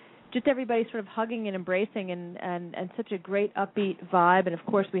just everybody sort of hugging and embracing, and such a great upbeat vibe. And, of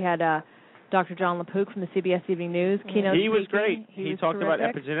course, we had Dr. John LaPook from the CBS Evening News. Keynote he was speaking. great. He talked terrific.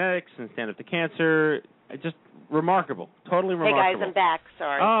 about epigenetics and stand up to cancer. Just remarkable. Totally remarkable. Hey, guys, I'm back.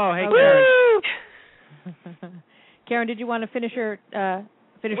 Sorry. Oh, hey, Karen. Karen, did you want to finish your thought?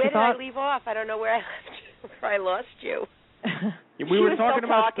 Where did I leave off? I don't know where I left. Where I lost you. We were talking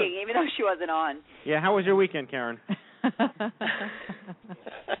about even though she wasn't on. Yeah, how was your weekend, Karen?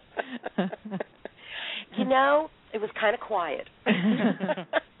 It was kind of quiet.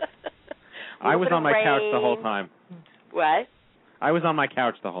 I was on my couch the whole time. What? I was on my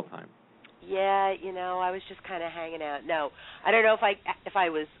couch the whole time. Yeah, I was just kind of hanging out. No, I don't know if I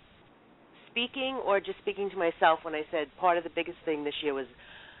was speaking or just speaking to myself when I said part of the biggest thing this year was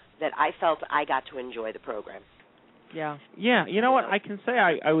that I felt I got to enjoy the program. Yeah. Yeah, you know what? I can say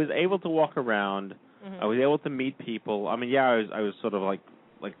I was able to walk around. Mm-hmm. I was able to meet people. I mean, yeah, I was sort of like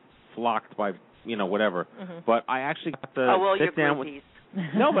flocked by, whatever. Mm-hmm. But I actually got to sit down with.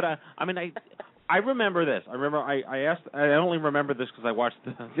 No, but I remember this. I remember I asked. I only remember this because I watched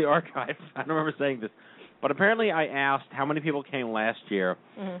the archives. I don't remember saying this, but apparently I asked how many people came last year,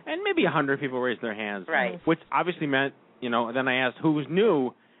 mm-hmm. and maybe 100 people raised their hands. Right. Which obviously meant, then I asked who was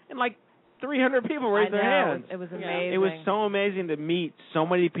new, and 300 people raised their hands. It was amazing. It was so amazing to meet so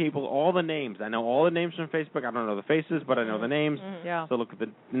many people, all the names. I know all the names from Facebook. I don't know the faces, but I know the names. Mm-hmm. Yeah. So look at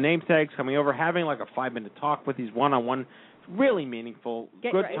the name tags coming over, having a 5-minute talk with these one-on-one, really meaningful,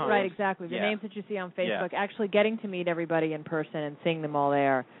 good times. Right, exactly. The names that you see on Facebook, actually getting to meet everybody in person and seeing them all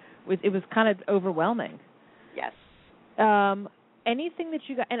there, it was kind of overwhelming. Yes. Anything that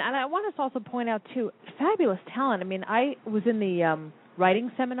you got, and I want to also point out, too, fabulous talent. I mean, I was in the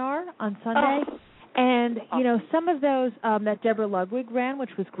writing seminar on Sunday, and, some of those that Deborah Ludwig ran, which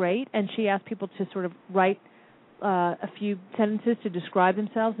was great, and she asked people to sort of write a few sentences to describe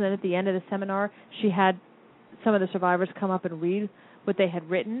themselves, and then at the end of the seminar, she had some of the survivors come up and read what they had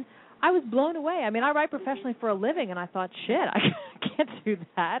written. I was blown away. I mean, I write professionally for a living, and I thought, shit, I can't do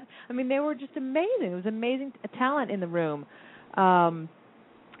that. I mean, they were just amazing. It was amazing talent in the room. And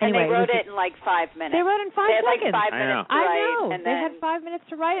anyway, they wrote it in like 5 minutes. They wrote it in 5 seconds. They had like 5 minutes to write. I know. And they had 5 minutes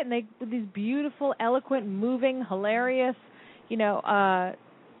to write it, and they did these beautiful, eloquent, moving, hilarious,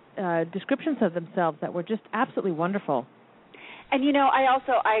 descriptions of themselves that were just absolutely wonderful. And,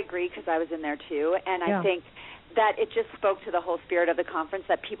 I agree because I was in there too, and I think that it just spoke to the whole spirit of the conference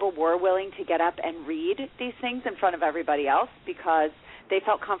that people were willing to get up and read these things in front of everybody else because they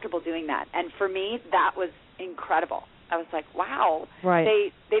felt comfortable doing that. And for me, that was incredible. I was like, wow. Right.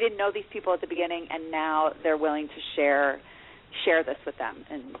 They didn't know these people at the beginning, and now they're willing to share this with them.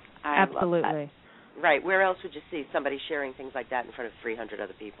 And I Absolutely. love that. Right. Where else would you see somebody sharing things like that in front of 300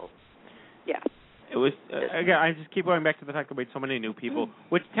 other people? Yeah. It was, again, I just keep going back to the fact that we had so many new people,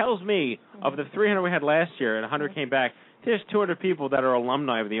 which tells me of the 300 we had last year and 100 came back, there's 200 people that are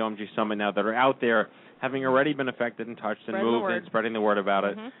alumni of the OMG Summit now that are out there having already been affected and touched and moved and spreading the word about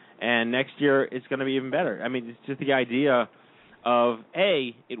it. And next year it's going to be even better. I mean, it's just the idea of,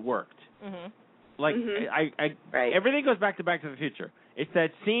 A, it worked. Like, everything goes back to the Future. It's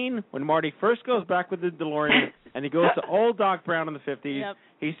that scene when Marty first goes back with the DeLorean and he goes to old Doc Brown in the 50s. Yep.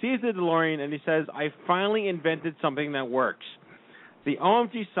 He sees the DeLorean and he says, I finally invented something that works. The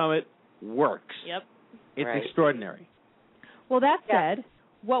OMG Summit works. Yep. It's extraordinary. Well, that said,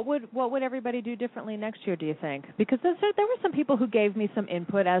 what would everybody do differently next year, do you think? Because there were some people who gave me some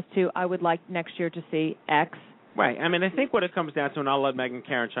input as to I would like next year to see X. Right. I mean, I think what it comes down to, and I'll let Meg and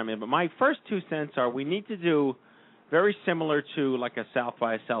Karen chime in, but my first 2 cents are we need to do very similar to like a South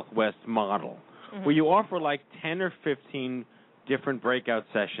by Southwest model, where you offer like 10 or 15 different breakout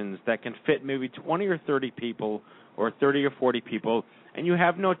sessions that can fit maybe 20 or 30 people or 30 or 40 people, and you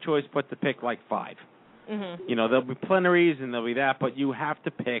have no choice but to pick like 5. There'll be plenaries and there'll be that, but you have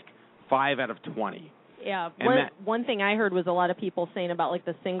to pick 5 out of 20. Yeah. One thing I heard was a lot of people saying about like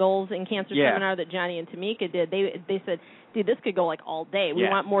the singles in cancer seminar that Johnny and Tamika did. They said, dude, this could go like all day. We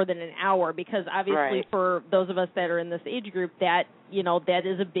want more than an hour because obviously for those of us that are in this age group, that that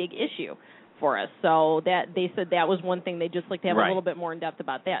is a big issue for us. So that they said that was one thing they just like to have a little bit more in depth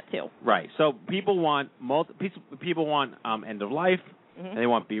about that too. Right. So people want end of life. They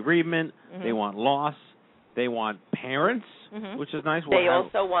want bereavement. They want loss. They want parents, which is nice. They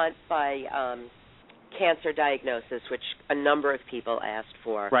also want by cancer diagnosis, which a number of people asked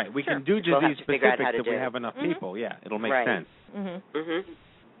for. Right. We can do disease specific if we have enough people. Yeah, it'll make sense.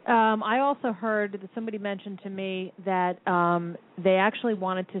 I also heard that somebody mentioned to me that they actually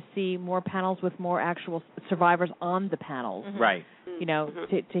wanted to see more panels with more actual survivors on the panels. Right.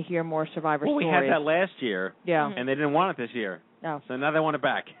 To hear more survivor stories. Well, we had that last year. Yeah. And they didn't want it this year. No. So now they want it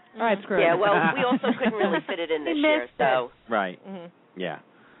back. All right, screw it. Yeah, well, we also couldn't really fit it in this year, so. Right. Yeah.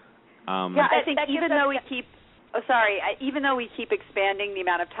 I think even though we keep expanding the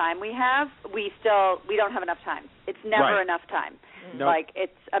amount of time we have, we don't have enough time. It's never enough time. Nope. Like,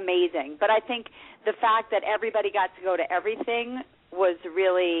 it's amazing. But I think the fact that everybody got to go to everything was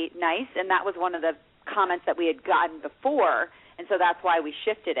really nice, and that was one of the comments that we had gotten before, and so that's why we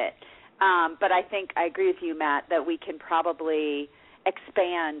shifted it. But I think I agree with you, Matt, that we can probably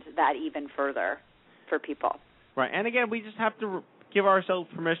expand that even further for people. Right. And again, we just have to give ourselves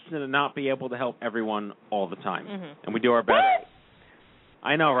permission to not be able to help everyone all the time. And we do our best. What?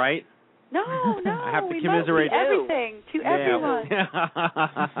 I know, right? No. I have to we commiserate everything to everyone.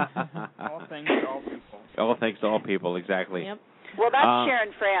 All things to all people. All things to all people, exactly. Yep. Well, that's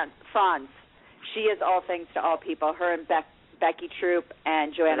Sharon Franz. She is all things to all people. Her and Becky Troop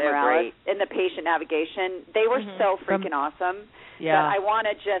and Joanna Morales in the patient navigation. They were so freaking awesome that I want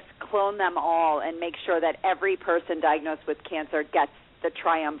to just clone them all and make sure that every person diagnosed with cancer gets the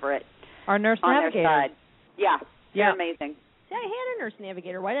triumvirate Our nurse on navigator. their side. Yeah, they're amazing. Yeah, I had a nurse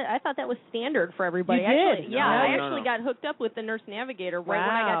navigator. I thought that was standard for everybody. You did? Actually, I actually got hooked up with the nurse navigator right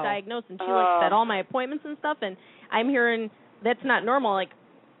when I got diagnosed, and she set all my appointments and stuff, and I'm hearing that's not normal. Like,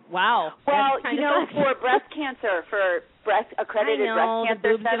 wow. Well, for breast cancer, for accredited breast cancer the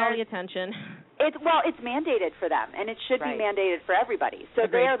boobs centers, get all the attention. It's mandated for them, and it should be mandated for everybody. So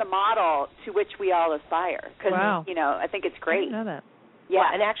Agreed. they are the model to which we all aspire. Because, I think it's great. I didn't know that. Yeah. Well,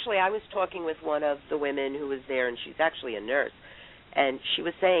 and actually, I was talking with one of the women who was there, and she's actually a nurse, and she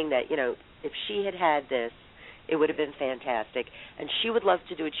was saying that, if she had had this, it would have been fantastic, and she would love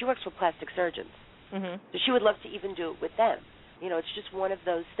to do it. She works with plastic surgeons, so she would love to even do it with them. It's just one of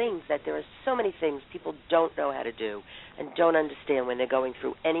those things that there are so many things people don't know how to do and don't understand when they're going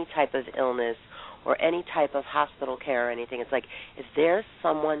through any type of illness or any type of hospital care or anything. It's like, if there's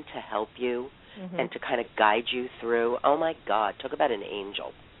someone to help you and to kind of guide you through, oh, my God, talk about an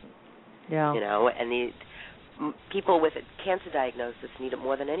angel. Yeah. You know, and the people with a cancer diagnosis need it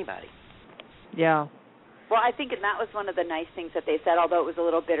more than anybody. Yeah. Well, I think, and that was one of the nice things that they said, although it was a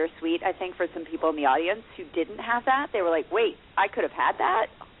little bittersweet, I think, for some people in the audience who didn't have that. They were like, wait, I could have had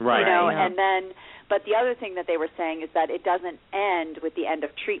that? Right. You know, yeah. and then, but the other thing that they were saying is that it doesn't end with the end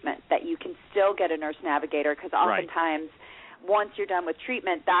of treatment, that you can still get a nurse navigator, because oftentimes once you're done with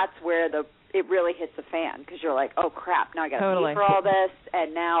treatment, that's where it really hits the fan, because you're like, oh, crap, now I got to pay for all this,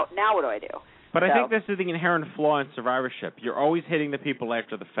 and now what do I do? But I think this is the inherent flaw in survivorship. You're always hitting the people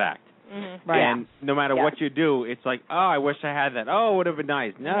after the fact. Mm-hmm. Right. And no matter what you do, it's like, oh, I wish I had that. Oh, it would have been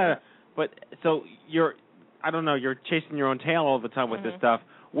nice. No, but so you're chasing your own tail all the time with this stuff.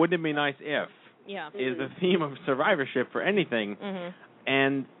 Wouldn't it be nice if? Yeah. Is the theme of survivorship for anything. Mm-hmm.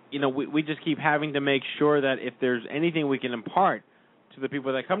 And, you know, we just keep having to make sure that if there's anything we can impart to the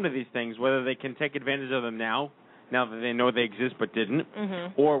people that come to these things, whether they can take advantage of them now that they know they exist but didn't,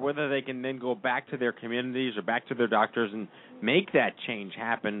 or whether they can then go back to their communities or back to their doctors and make that change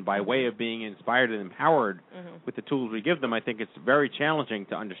happen by way of being inspired and empowered with the tools we give them. I think it's very challenging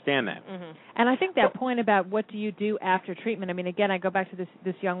to understand that. And I think that point about what do you do after treatment, I mean, again, I go back to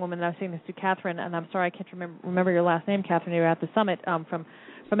this young woman, and I was saying this to Catherine, and I'm sorry I can't remember your last name, Catherine, you were at the summit from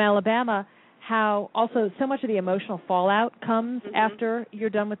Alabama, how also so much of the emotional fallout comes after you're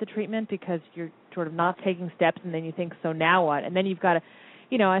done with the treatment, because you're sort of not taking steps, and then you think, so now what? And then you've got to,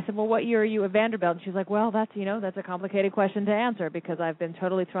 you know, I said, well, what year are you at Vanderbilt? And she's like, well, that's a complicated question to answer, because I've been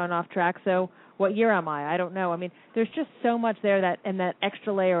totally thrown off track, so what year am I? I don't know. I mean, there's just so much there and that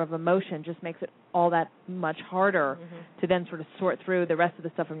extra layer of emotion just makes it all that much harder to then sort of sort through the rest of the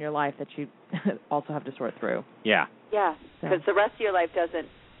stuff in your life that you also have to sort through. Yeah, because the rest of your life doesn't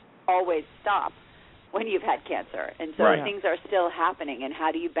always stop when you've had cancer, and so things are still happening, and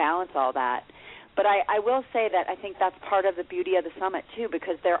how do you balance all that? But I will say that I think that's part of the beauty of the summit too,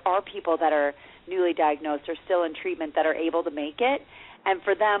 because there are people that are newly diagnosed or still in treatment that are able to make it, and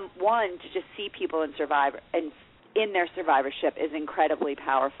for them, one, to just see people in their survivorship is incredibly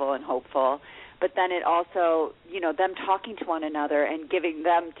powerful and hopeful. But then it also, you know, them talking to one another and giving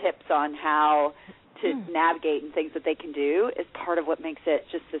them tips on how to navigate and things that they can do is part of what makes it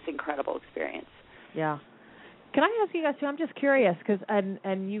just this incredible experience. Yeah. Can I ask you guys too? I'm just curious, because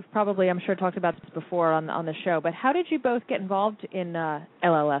and you've probably, I'm sure, talked about this before on the show. But how did you both get involved in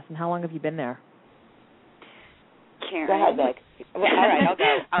LLS, and how long have you been there? Karen. Go ahead, Meg. All right, I'll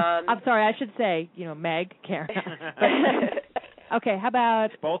go. I'm sorry, I should say, you know, Meg, Karen. Okay, how about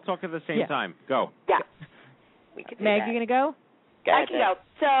both talk at the same time? Go. Yeah. We could do Meg, that. you gonna go? I can go.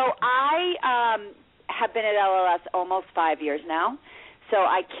 So I have been at LLS almost 5 years now. So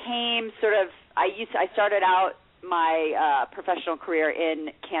I came I started out my professional career in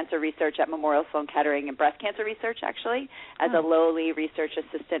cancer research at Memorial Sloan Kettering and breast cancer research, actually, as a lowly research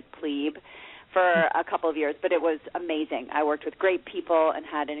assistant plebe for a couple of years. But it was amazing. I worked with great people and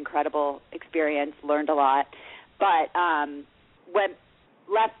had an incredible experience, learned a lot. But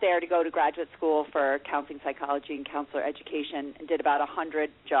left there to go to graduate school for counseling psychology and counselor education, and did about 100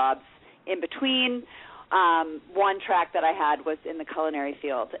 jobs in between. One track that I had was in the culinary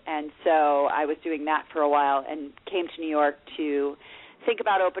field, and so I was doing that for a while and came to New York to think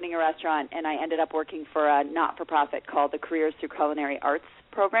about opening a restaurant, and I ended up working for a not-for-profit called the Careers Through Culinary Arts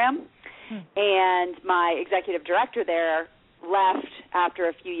program. And my executive director there left after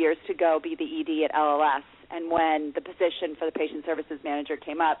a few years to go be the ED at LLS, and when the position for the patient services manager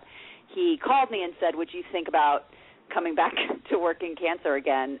came up, he called me and said, would you think about coming back to work in cancer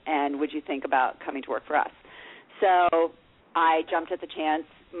again, and would you think about coming to work for us? So I jumped at the chance.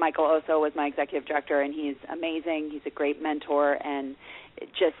 Michael Oso was my executive director, and he's amazing. He's a great mentor, and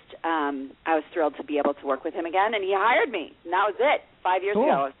I was thrilled to be able to work with him again, and he hired me, and that was it. 5 years ago,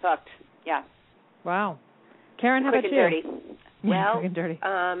 I was hooked. Yeah. Wow. Karen, how about you? Quick and dirty. Well, quick and dirty.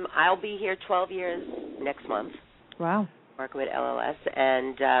 I'll be here 12 years next month. Wow. Working with LLS,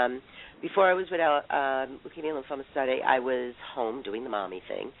 and before I was with Leukemia Lymphoma Study, I was home doing the mommy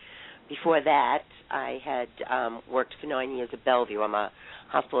thing. Before that, I had worked for 9 years at Bellevue. I'm a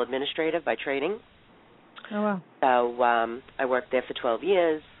hospital administrator by training. Oh, wow. So I worked there for 12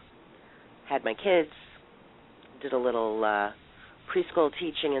 years, had my kids, did a little preschool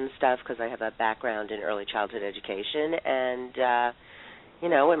teaching and stuff because I have a background in early childhood education. And,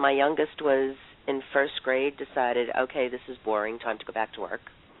 when my youngest was in first grade, decided, okay, this is boring, time to go back to work.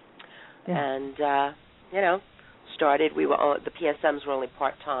 Yeah. And, started, the PSMs were only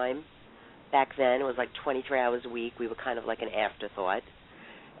part-time back then. It was like 23 hours a week. We were kind of like an afterthought.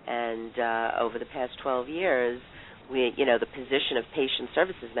 And over the past 12 years, the position of patient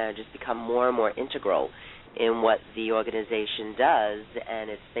services managers become more and more integral in what the organization does, and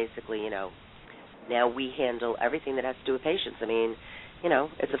it's basically, now we handle everything that has to do with patients. I mean,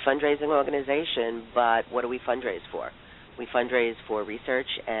 it's a fundraising organization, but what do we fundraise for? We fundraise for research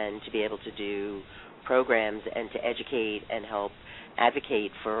and to be able to do programs and to educate and help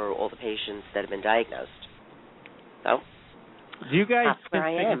advocate for all the patients that have been diagnosed. So, do you guys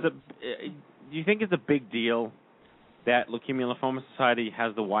do you think it's a big deal that Leukemia and Lymphoma Society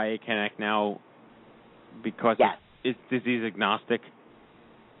has the YA Connect now because it's disease agnostic?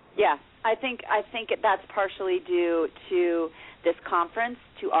 Yeah, I think that's partially due to this conference,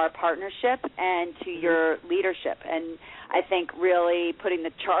 to our partnership, and to your leadership. And I think really putting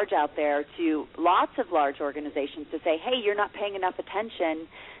the charge out there to lots of large organizations to say, hey, you're not paying enough attention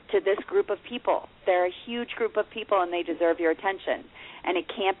to this group of people. They're a huge group of people, and they deserve your attention. And it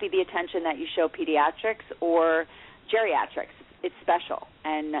can't be the attention that you show pediatrics or geriatrics. It's special,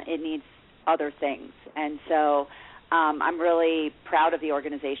 and it needs other things. And so I'm really proud of the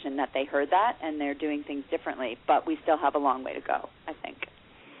organization that they heard that, and they're doing things differently. But we still have a long way to go, I think.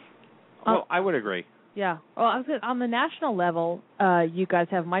 Well, I would agree. Yeah. Well, on the national level, you guys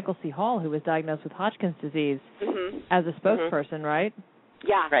have Michael C. Hall, who was diagnosed with Hodgkin's disease, as a spokesperson, right?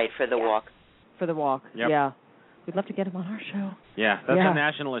 Yeah. Right, for the walk. For the walk, yep. Yeah. We'd love to get him on our show. Yeah, that's a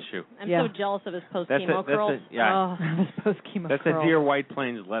national issue. I'm so jealous of his post-chemo curls. His post-chemo That's curls. a Dear White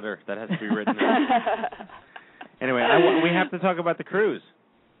Plains letter that has to be written. Anyway, we have to talk about the cruise.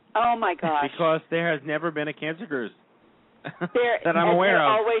 Oh, my gosh. Because there has never been a cancer cruise that I'm aware of. There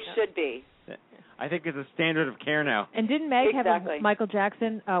always should be. I think it's a standard of care now. And didn't Meg have a Michael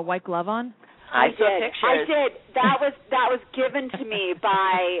Jackson white glove on? I did. That was given to me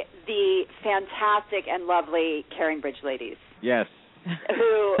by the fantastic and lovely Caringbridge ladies. Yes.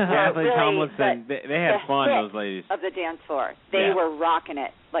 Who Kathleen really Tomlinson, they had fun, those ladies. Of the dance floor. They were rocking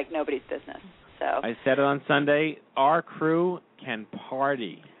it like nobody's business. So I said it on Sunday, our crew can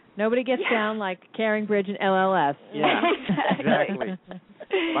party. Nobody gets down like Caringbridge and LLS. Yeah, exactly.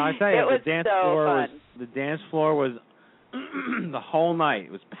 Well, I tell you, the dance floor was the whole night.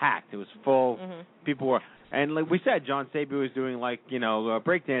 It was packed. It was full. People were, and like we said, John Sabia was doing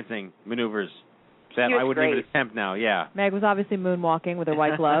breakdancing maneuvers that I wouldn't even attempt now. Yeah. Meg was obviously moonwalking with her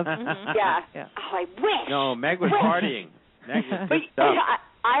white glove. Yeah. Oh, I wish. No, Meg was partying. Meg was good stuff.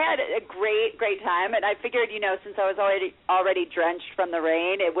 I had a great time, and I figured, since I was already drenched from the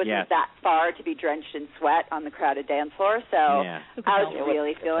rain, it wasn't that far to be drenched in sweat on the crowded dance floor. So I was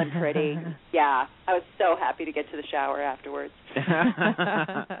really feeling pretty. Yeah, I was so happy to get to the shower afterwards.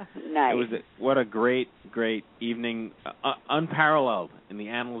 Nice. It was what a great evening, unparalleled in the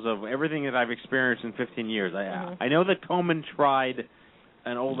annals of everything that I've experienced in 15 years. I know that Komen tried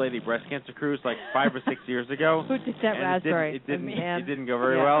an old lady breast cancer cruise like 5 or 6 years ago. Who did that raspberry? It didn't go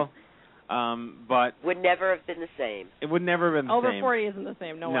very well. But would never have been the same. It would never have been the Over same. Over 40 isn't the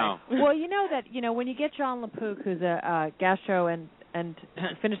same. No way. Well, you know that when you get John LaPook, who's a gastro and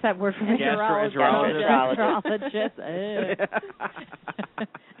finish that word for me. Gastroenterologist.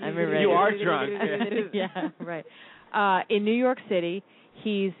 You are drunk. Yeah, right. In New York City.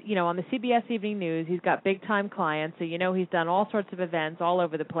 He's, on the CBS Evening News. He's got big-time clients, so he's done all sorts of events all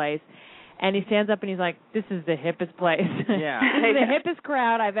over the place. And he stands up and he's like, this is the hippest place. Yeah. This is the hippest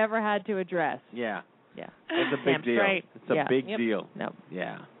crowd I've ever had to address. Yeah. Yeah. It's a big deal. Straight. It's a big deal. No.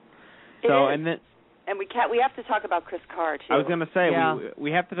 Yeah. So, and then... And we have to talk about Chris Carr, too. I was going to say,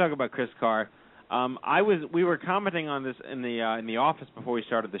 we have to talk about Chris Carr. We were commenting on this in the office before we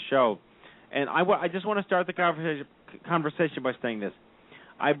started the show, and I just want to start the conversation by saying this.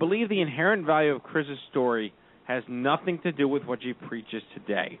 I believe the inherent value of Chris's story has nothing to do with what she preaches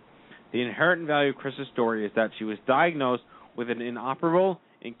today. The inherent value of Chris's story is that she was diagnosed with an inoperable,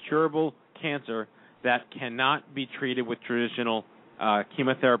 incurable cancer that cannot be treated with traditional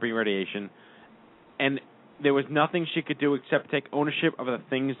chemotherapy and radiation, and there was nothing she could do except take ownership of the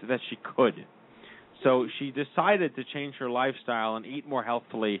things that she could. So she decided to change her lifestyle and eat more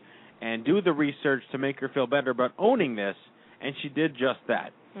healthfully and do the research to make her feel better about owning this, and she did just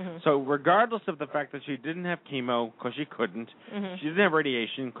that. Mm-hmm. So regardless of the fact that she didn't have chemo because she couldn't, she didn't have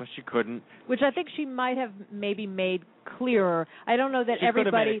radiation because she couldn't. Which I think she might have maybe made clearer. I don't know that she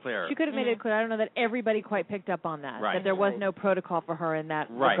everybody... She could have made it clear. I don't know that everybody quite picked up on that. Right. That there was no protocol for her in that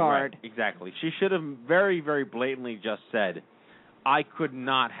regard. Right, exactly. She should have very, very blatantly just said, I could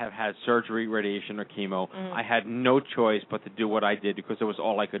not have had surgery, radiation, or chemo. I had no choice but to do what I did because it was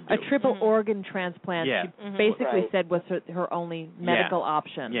all I could do. A triple organ transplant, she basically said was her only medical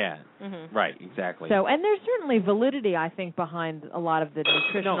option. Yeah, right, exactly. So, and there's certainly validity, I think, behind a lot of the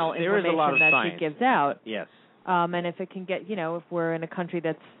nutritional information that science. she gives out. Yes. And if it can get, if we're in a country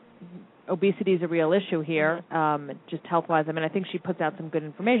that's obesity is a real issue here, just health-wise. I mean, I think she puts out some good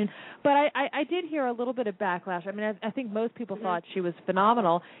information. But I did hear a little bit of backlash. I mean, I think most people thought she was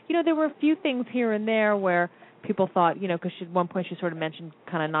phenomenal. You know, there were a few things here and there where people thought, you know, because at one point she sort of mentioned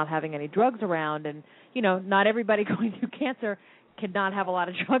kind of not having any drugs around, and, you know, not everybody going through cancer cannot have a lot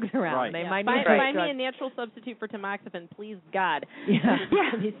of drugs around. Right. They might Find need me a natural substitute for tamoxifen, please God. Yeah.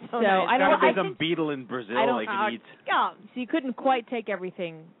 So nice. I don't. There's some beetle in Brazil they can eat. So you couldn't quite take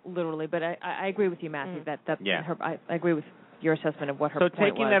everything literally, but I agree with you, Matthew. I agree with your assessment of what her point was. So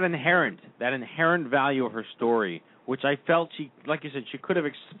taking that inherent value of her story, which I felt she, like you said, she could have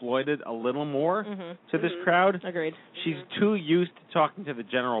exploited a little more to this crowd. Agreed. She's too used to talking to the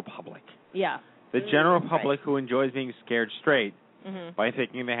general public. Yeah. The general public who enjoys being scared straight by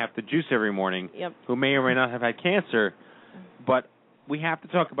thinking they have to juice every morning, who may or may not have had cancer, but we have to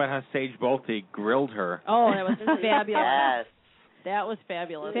talk about how Sage Bolte grilled her. Oh, that was fabulous. Yes. That was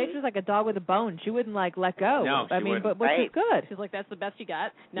fabulous. Sage was like a dog with a bone. She wouldn't let go. No, I mean, but which is good. She's like, that's the best you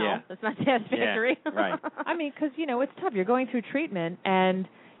got. No, that's not satisfactory. Yeah, right. I mean, because it's tough. You're going through treatment, and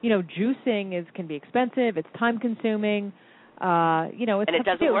juicing can be expensive. It's time consuming. It's and it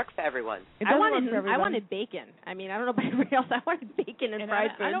doesn't work for everyone. I wanted bacon. I mean, I don't know about everybody else. I wanted bacon and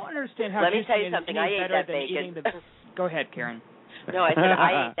fried food. I don't understand how. Let me tell you something. I ate that bacon. Go ahead, Karen. No, I said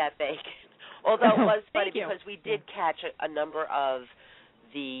I ate that bacon. Although it was funny because we did catch a number of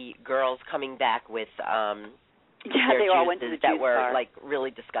the girls coming back with their they all went to the juices that juice were bar. like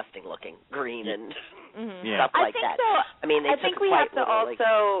really disgusting looking, green and Yeah. stuff like I think that. So. I mean, I think we have to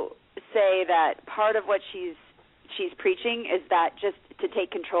also say that part of what she's preaching is that just to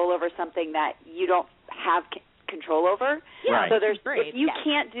take control over something that you don't have control over. Yeah, so there's great. you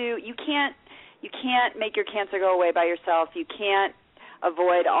can't make your cancer go away by yourself. You can't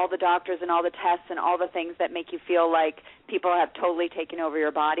avoid all the doctors and all the tests and all the things that make you feel like people have totally taken over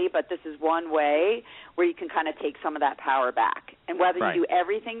your body, but this is one way where you can kind of take some of that power back. And whether you do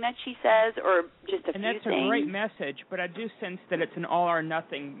everything that she says or just a few things. And that's a great message, but I do sense that it's an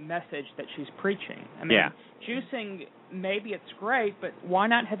all-or-nothing message that she's preaching. I mean, juicing, maybe it's great, but why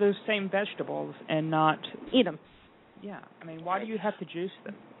not have those same vegetables and not eat them? Yeah. I mean, why do you have to juice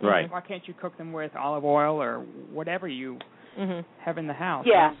them? Right. Why can't you cook them with olive oil or whatever you have in the house?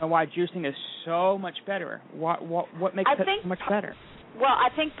 Yeah. I don't know why juicing is so much better. What makes it so much better? Well, I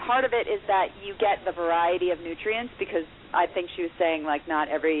think part of it is that you get the variety of nutrients because I think she was saying, like, not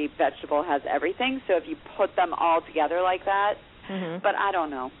every vegetable has everything. So if you put them all together like that, but I don't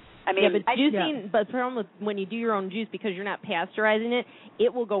know. I mean, but juicing, but the problem with when you do your own juice, because you're not pasteurizing it,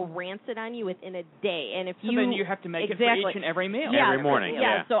 it will go rancid on you within a day. And if then you have to make it for each and every meal. Every morning.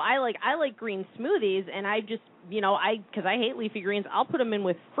 Yeah. So I like green smoothies, and I just because I hate leafy greens, I'll put them in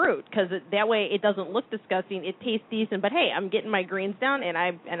with fruit because that way it doesn't look disgusting. It tastes decent, but hey, I'm getting my greens down, and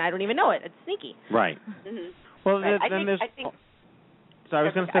I don't even know it. It's sneaky. Right. Well, then there's. So I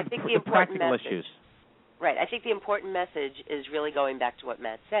was going to say the practical issues. Right. I think the important message is really going back to what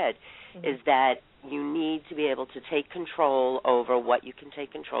Matt said, is that you need to be able to take control over what you can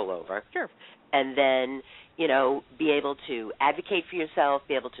take control over. Sure. And then, be able to advocate for yourself,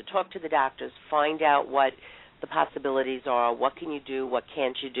 be able to talk to the doctors, find out what the possibilities are, what can you do, what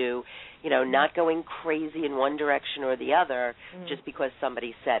can't you do, not going crazy in one direction or the other just because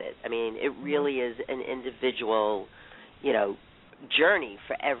somebody said it. I mean, it really is an individual, journey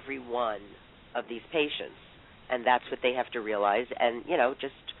for every one of these patients, and that's what they have to realize, and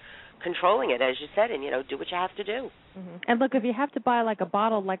just controlling it, as you said, and do what you have to do. And look, if you have to buy like a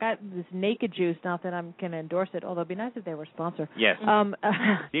bottle, like this Naked Juice, not that I'm going to endorse it, although it'd be nice if they were a sponsor. Yes.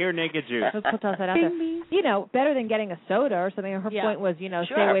 Dear Naked Juice. Let's put that out there. Better than getting a soda or something. Her point was,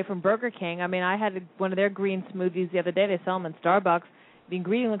 stay away from Burger King. I mean, I had one of their green smoothies the other day. They sell them in Starbucks. The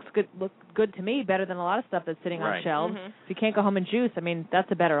ingredient looks good to me, better than a lot of stuff that's sitting on shelves. If you can't go home and juice, I mean,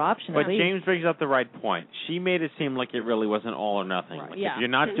 that's a better option. But James brings up the right point. She made it seem like it really wasn't all or nothing. Right. Like if you're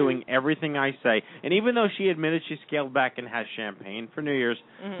not doing everything I say, and even though she admitted she scaled back and has champagne for New Year's,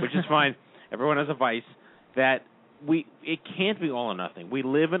 which is fine, everyone has a vice, that it can't be all or nothing. We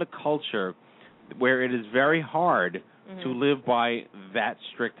live in a culture where it is very hard to live by that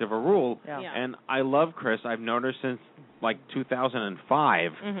strict of a rule. And I love Chris. I've known her since like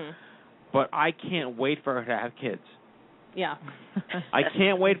 2005, but I can't wait for her to have kids. Yeah. I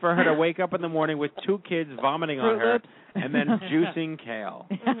can't wait for her to wake up in the morning with 2 kids vomiting on her and then juicing kale.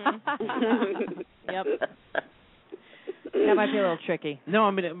 Yep. That might be a little tricky. No,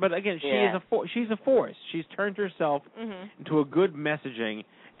 I mean, but again, she's a force. She's turned herself into a good messaging,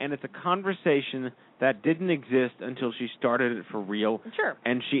 and it's a conversation that didn't exist until she started it for real. Sure.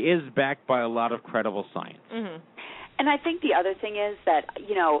 And she is backed by a lot of credible science. And I think the other thing is that,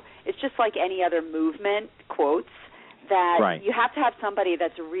 it's just like any other movement, quotes, that you have to have somebody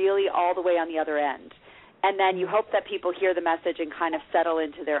that's really all the way on the other end. And then you hope that people hear the message and kind of settle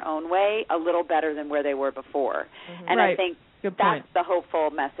into their own way a little better than where they were before. And I think that's the hopeful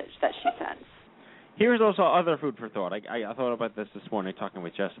message that she sends. Here's also other food for thought. I thought about this morning, talking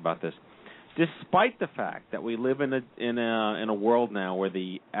with Jess about this. Despite the fact that we live in a world now where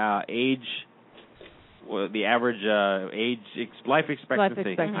the average life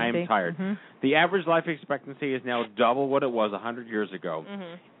expectancy. I am tired. The average life expectancy is now double what it was 100 years ago.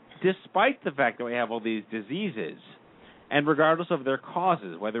 Despite the fact that we have all these diseases, and regardless of their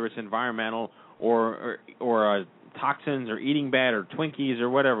causes, whether it's environmental or toxins or eating bad or Twinkies or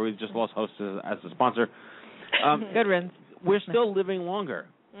whatever, we just lost host as a sponsor. Good riddance. We're still living longer.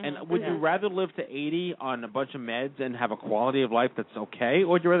 And would you rather live to 80 on a bunch of meds and have a quality of life that's okay, or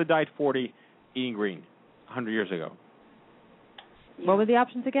would you rather die at 40 eating green 100 years ago? What were the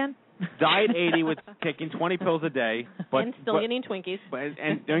options again? Die at 80 with taking 20 pills a day, and still eating Twinkies,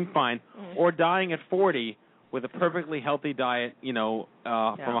 and doing fine, or dying at 40 with a perfectly healthy diet, from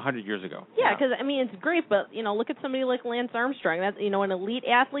 100 years ago. Yeah, because it's great, but look at somebody like Lance Armstrong. That's an elite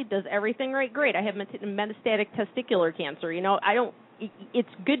athlete, does everything right. Great. I have metastatic testicular cancer. It's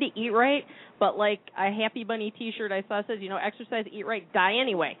good to eat right, but like a Happy Bunny T-shirt I saw says, exercise, eat right, die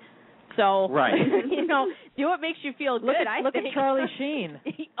anyway. So, do what makes you feel good. Look at Charlie Sheen.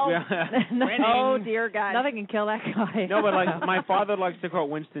 Oh, dear God. Nothing can kill that guy. No, but like my father likes to quote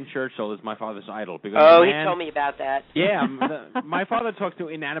Winston Churchill as my father's idol. Because he told me about that. Yeah, my father talks to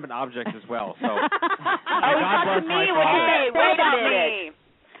inanimate objects as well. So, God bless my Hey, father. wait a minute.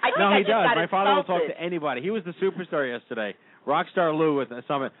 No, he does. My father will talk to anybody. He was the superstar yesterday. Rockstar Lou at the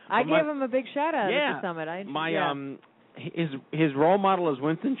summit. I gave him a big shout out at the summit. His role model is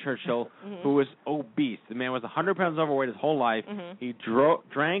Winston Churchill, who was obese. The man was 100 pounds overweight his whole life. He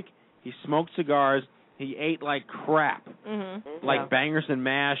drank, he smoked cigars, he ate like crap, like bangers and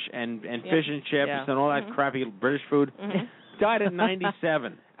mash and fish and chips and all that crappy British food. Died at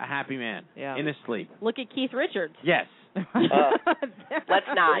 97, a happy man, in his sleep. Look at Keith Richards. Yes. Let's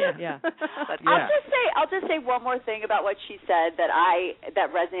not. I'll just say one more thing about what she said that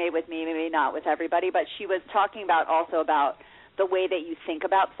resonated with me, maybe not with everybody, but she was talking also about the way that you think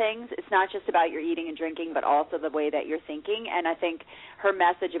about things. It's not just about your eating and drinking, but also the way that you're thinking. And I think her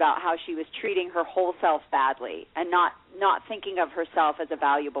message about how she was treating her whole self badly and not thinking of herself as a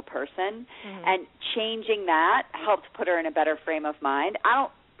valuable person, and changing that helped put her in a better frame of mind. I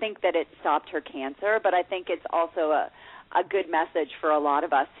don't think that it stopped her cancer, but I think it's also a good message for a lot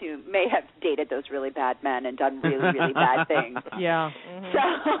of us who may have dated those really bad men and done really, really bad things. Yeah. So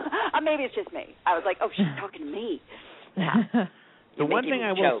maybe it's just me. I was like, oh, she's talking to me. Yeah. The one thing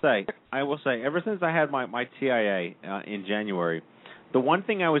I will say, ever since I had my TIA in January, the one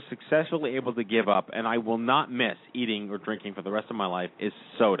thing I was successfully able to give up, and I will not miss eating or drinking for the rest of my life, is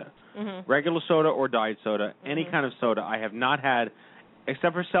soda. Regular soda or diet soda, any kind of soda I have not had,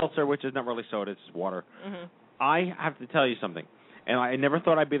 except for seltzer, which is not really soda, it's just water. I have to tell you something, and I never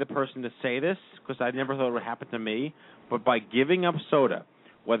thought I'd be the person to say this because I never thought it would happen to me, but by giving up soda,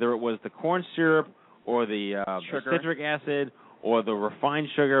 whether it was the corn syrup or the citric acid or the refined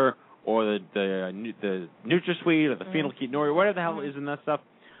sugar or the NutraSweet or the phenylketonuria, whatever the hell is in that stuff,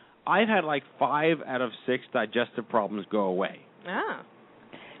 I've had like 5 out of 6 digestive problems go away. Ah.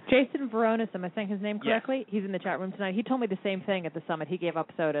 Jason Veronis, am I saying his name correctly? Yes. He's in the chat room tonight. He told me the same thing at the summit. He gave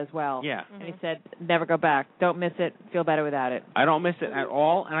up soda as well. Yeah. And he said, never go back. Don't miss it. Feel better without it. I don't miss it at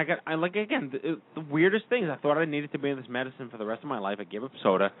all. And the weirdest things. I thought I needed to be in this medicine for the rest of my life. I gave up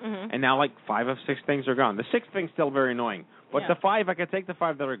soda. And now like 5 of 6 things are gone. The 6th thing's still very annoying. But the 5, I could take the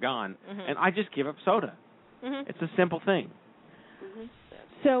 5 that are gone. And I just give up soda. It's a simple thing.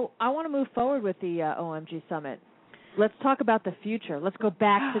 So I want to move forward with the OMG Summit. Let's talk about the future. Let's go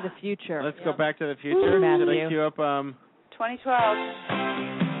back to the future. Let's go back to the future. Matthew. Should I queue up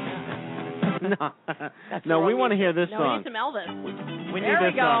 2012. No, we want to hear this song. We need some Elvis. We need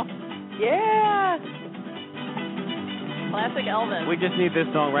this song. Yeah. Classic Elvis. We just need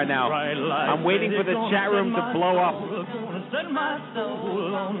this song right now. I'm waiting for the chat room to blow up.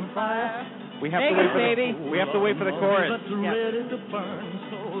 We have to wait for the chorus.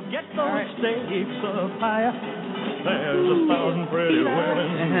 Get those stakes up higher. There's 1,000 pretty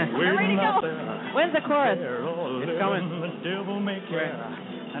women waiting out there. When's the chorus? It's coming. The devil may care.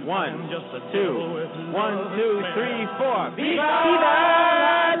 1, 2, 1, 2, 3, 4.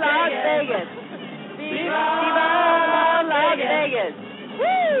 Viva Las Vegas! Viva Las Vegas!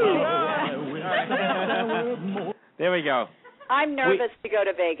 Woo! There we go. I'm nervous to go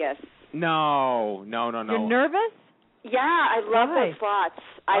to Vegas. No. You're nervous? Yeah, I love those slots.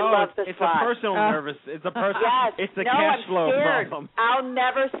 I love the it's slots. a personal nervous. It's a personal. Yes. It's a no, cash I'm flow scared. problem. I'll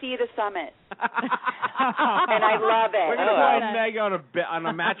never see the summit, and I love it. We're gonna find Meg on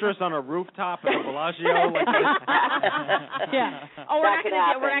a mattress on a rooftop at the Bellagio. Yeah. Oh,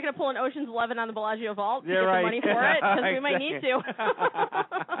 we're not gonna pull an Ocean's 11 on the Bellagio vault to get the money for it because we might need to.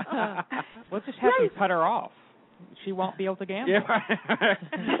 We'll just have to cut her off. She won't be able to gamble. Yeah, right.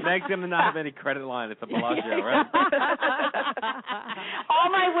 Meg's going to not have any credit line at the Bellagio, right?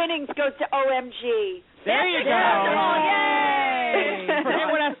 All my winnings go to OMG. There you go. Yay! Forget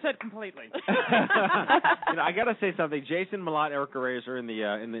what I said completely. I got to say something. Jason Malott, Erica Reyes are in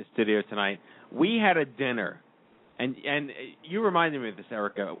the studio tonight. We had a dinner, and you reminded me of this,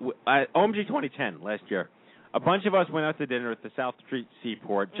 Erica. OMG 2010 last year. A bunch of us went out to dinner at the South Street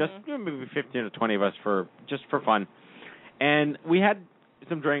Seaport, just maybe 15 or 20 of us for fun. And we had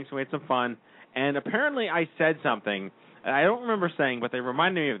some drinks, we had some fun, and apparently I said something, and I don't remember saying, but they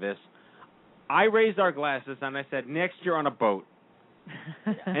reminded me of this. I raised our glasses, and I said, next year on a boat.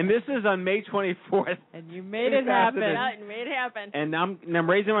 And this is on May 24th. And you made it happen. You made it happen. And I'm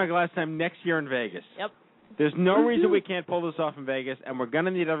raising my glass time next year in Vegas. Yep. There's no reason we can't pull this off in Vegas, and we're going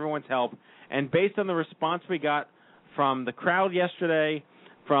to need everyone's help. And based on the response we got from the crowd yesterday,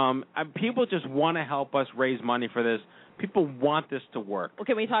 from people just want to help us raise money for this. People want this to work. Well,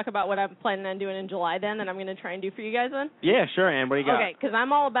 can we talk about what I'm planning on doing in July then that I'm going to try and do for you guys then? Yeah, sure, Ann. What do you got? Okay, because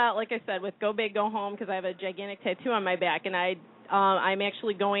I'm all about, like I said, with Go Big, Go Home, because I have a gigantic tattoo on my back, and I'm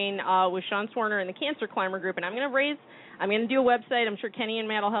actually going with Sean Swarner and the Cancer Climber Group, and I'm going to do a website. I'm sure Kenny and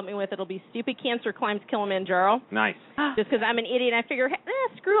Matt will help me with it. It'll be Stupid Cancer Climbs Kilimanjaro. Nice. Just because I'm an idiot, I figure,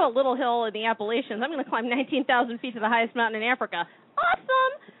 screw a little hill in the Appalachians. I'm going to climb 19,000 feet to the highest mountain in Africa.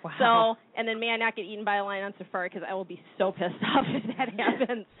 Awesome. Wow. So, and then may I not get eaten by a lion on safari because I will be so pissed off if that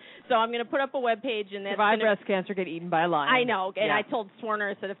happens. So I'm going to put up a webpage and that's survive breast cancer, get eaten by a lion. I know, and I told Swarner,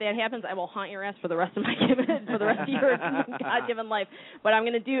 I said if that happens, I will haunt your ass for the rest of your God-given life. But I'm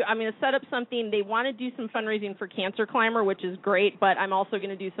going to set up something. They want to do some fundraising for Cancer Climber, which is great. But I'm also going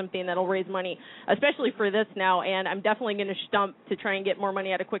to do something that'll raise money, especially for this now. And I'm definitely going to stump to try and get more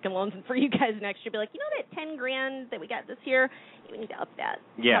money out of Quicken Loans and for you guys next year. Be like, you know that $10,000 that we got this year? We need to up that.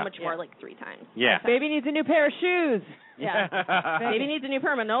 Yeah. How much more? Like 3 times. Yeah. Baby needs a new pair of shoes. Yeah. Baby needs a new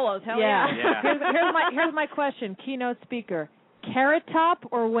pair of Manolos. Hell yeah. yeah. Here's my question. Keynote speaker: Carrot Top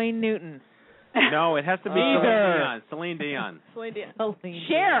or Wayne Newton? No, it has to be Celine Dion. Celine Dion.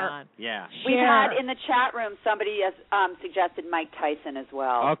 Cher. Yeah. We've had in the chat room somebody has suggested Mike Tyson as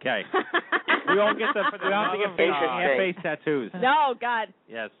well. Okay. We all get face tattoos. No, God.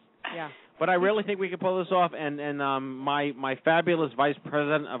 Yes. Yeah. But I really think we can pull this off, and my fabulous Vice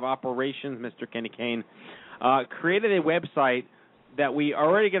President of Operations, Mr. Kenny Kane, created a website that we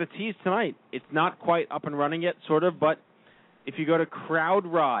already get a tease tonight. It's not quite up and running yet, sort of, but if you go to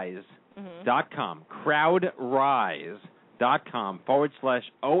crowdrise.com,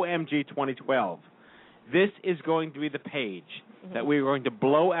 crowdrise.com/OMG 2012, this is going to be the page that we're going to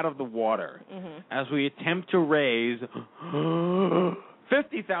blow out of the water as we attempt to raise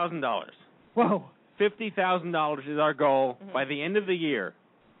 $50,000. Whoa. $50,000 is our goal by the end of the year.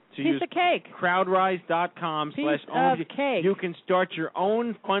 To Piece use of cake. crowdrise.com/OMG. cake. You can start your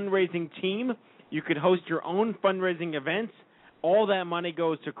own fundraising team. You could host your own fundraising events. All that money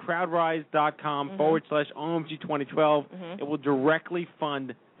goes to crowdrise.com/OMG 2012. It will directly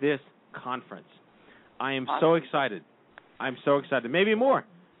fund this conference. I am so excited. I'm so excited. Maybe more.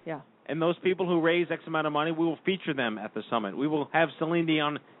 Yeah. And those people who raise X amount of money, we will feature them at the summit. We will have Celine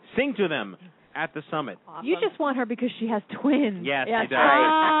Dion sing to them at the summit. Awesome. You just want her because she has twins. Yes, yes.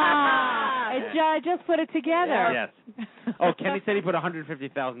 I do. I just put it together. Yes. Oh, Kenny said he put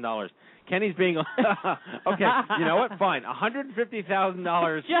 $150,000. Kenny's being okay. You know what? Fine.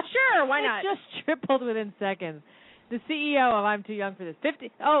 $150,000. Sure. Why not? It just tripled within seconds. The CEO of I'm Too Young for This.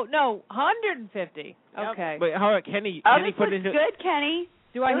 50. Oh no, 150. Okay. But how about Kenny? Oh, Kenny this put looks into. good, Kenny.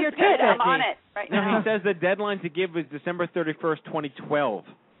 Do I hear good? I'm on it right No, now. he says the deadline to give is December 31st, 2012.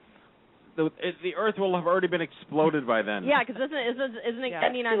 The Earth will have already been exploded by then. Yeah, because isn't it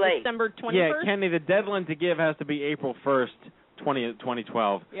ending on December 21st? Yeah, Kenny, the deadline to give has to be April 1st,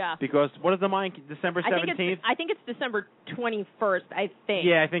 2012. Yeah. Because what is the mine? December 17th? I think it's December 21st, I think.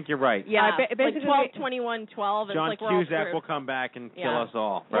 Yeah, I think you're right. Yeah, basically, like 12/21/12. John it's like we're Cusack all will come back and kill us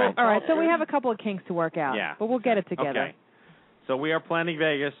all. Well, Right. all right, so we have a couple of kinks to work out. Yeah. But we'll get it together. Okay. So we are planning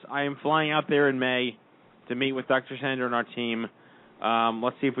Vegas. I am flying out there in May to meet with Dr. Sandra and our team.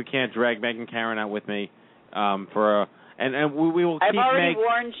 Let's see if we can't drag Meg and Karen out with me and we will keep I've already Meg.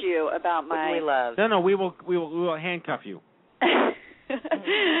 warned you about my love. No, we will handcuff you.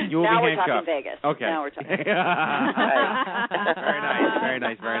 You will now be we're handcuffed. talking Vegas. Okay. Now we're talking.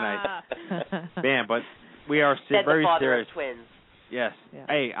 Very nice. Man, but we are Said very the father serious. of twins. Yes. Yeah.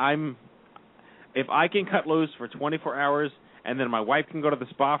 Hey, if I can cut loose for 24 hours, and then my wife can go to the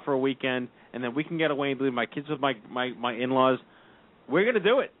spa for a weekend, and then we can get away and leave my kids with my in-laws, we're going to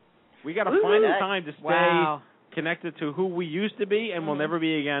do it. We got to find the time to stay connected to who we used to be and will never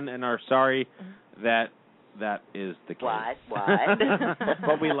be again, and are sorry that is the case. What?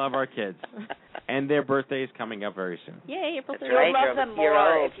 But we love our kids. And their birthday is coming up very soon. Yay, April 30th. You'll love them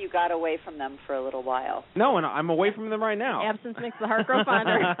more if you got away from them for a little while. No, and I'm away from them right now. Absence makes the heart grow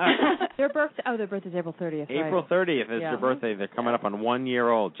fonder. Their birthday's April 30th. April 30th is their birthday. They're coming up on 1 year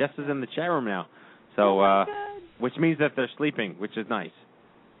old. Jess is in the chat room now. So, which means that they're sleeping, which is nice.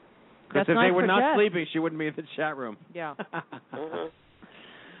 Because if they were not sleeping, she wouldn't be in the chat room. Yeah.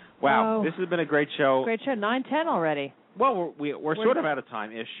 Wow, this has been a great show. Great show. 9:10 already. Well, we're sort of out of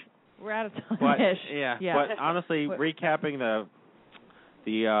time-ish. We're out of time-ish. But, but honestly, recapping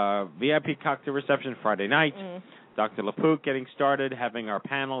the VIP cocktail reception Friday night, Dr. LaPook getting started, having our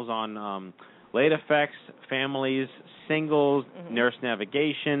panels on late effects, families, singles, nurse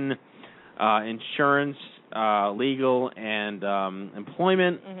navigation, insurance, legal, and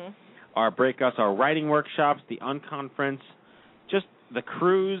employment, our breakouts, our writing workshops, the unconference, just the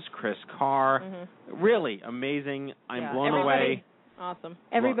cruise, Chris Carr, really amazing. I'm blown away. Awesome.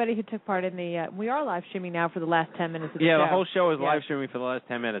 Everybody who took part in the, we are live streaming now for the last 10 minutes of the show. Yeah, the whole show is live streaming for the last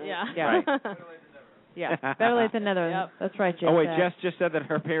 10 minutes. Yeah. Right. Yeah, better late than never. Yep. That's right, Jess. Oh, wait, Jess just said that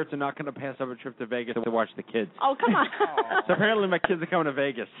her parents are not going to pass up a trip to Vegas to watch the kids. Oh, come on. So apparently my kids are coming to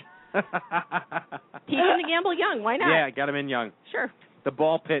Vegas. Teach them to gamble young. Why not? Yeah, got them in young. Sure. The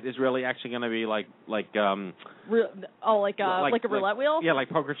ball pit is really actually going to be like like a roulette wheel? Yeah, like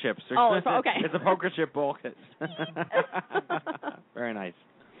poker chips. Oh, okay. It's a poker chip ball pit. Very nice.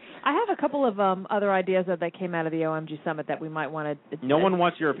 I have a couple of other ideas that came out of the OMG summit that we might want to. No one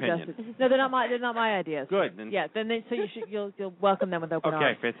wants your opinion. No, they're not my ideas. Good. Yeah, you'll welcome them with open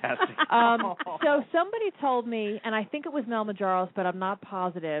arms. Okay, fantastic. So somebody told me, and I think it was Mel Majoros, but I'm not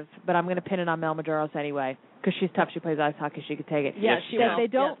positive. But I'm going to pin it on Mel Majoros anyway because she's tough. She plays ice hockey. She could take it. Yeah, she will.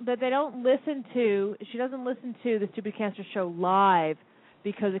 That they don't listen to. She doesn't listen to the Stupid Cancer Show live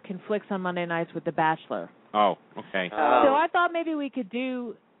because it conflicts on Monday nights with The Bachelor. Oh, okay. So I thought maybe we could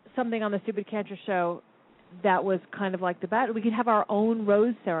do something on the Stupid Cancer Show that was kind of like the Bachelor. We could have our own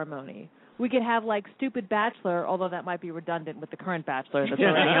rose ceremony. We could have like Stupid Bachelor, although that might be redundant with the current Bachelor that's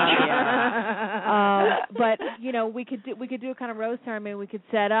already on the air. But we could do a kind of rose ceremony. We could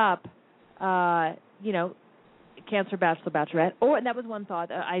set up, Cancer Bachelor, Bachelorette. And that was one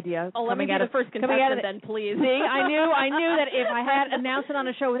thought, idea. Oh, let me be the first contestant then, please. See, I knew that if I had announced it on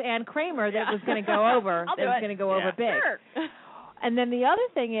a show with Ann Kramer, that it was going to go over. It was going to go over big. Sure. And then the other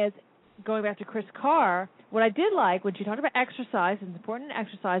thing is, going back to Chris Carr, what I did like when she talked about exercise, it's important to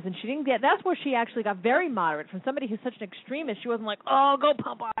exercise, and she didn't that's where she actually got very moderate. From somebody who's such an extremist, she wasn't like, oh, go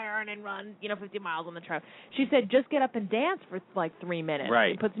pump iron and run, 50 miles on the track. She said, just get up and dance for like 3 minutes. Right.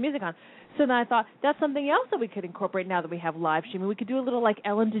 And put some music on. So then I thought, that's something else that we could incorporate now that we have live streaming. We could do a little like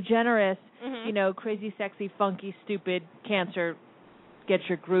Ellen DeGeneres, crazy, sexy, funky, stupid, cancer, get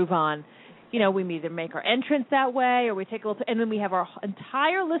your groove on. We either make our entrance that way or we take a little, and then we have our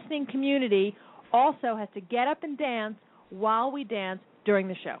entire listening community also has to get up and dance while we dance during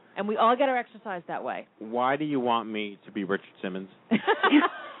the show. And we all get our exercise that way. Why do you want me to be Richard Simmons?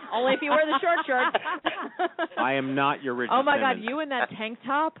 Only if you wear the short shorts. I am not your Richard Simmons. Oh my God, you in that tank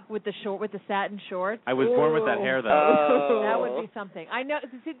top with the satin shorts. I was born with that hair though. That would be something. I know.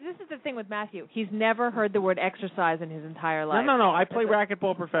 See, this is the thing with Matthew. He's never heard the word exercise in his entire life. No. I play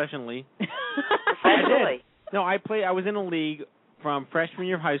racquetball professionally. Professionally? No, I was in a league from freshman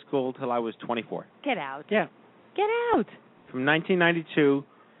year of high school till I was 24. Get out. Yeah. Get out. From 1992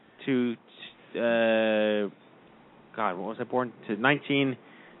 to what was I born to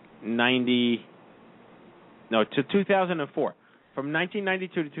 2004. From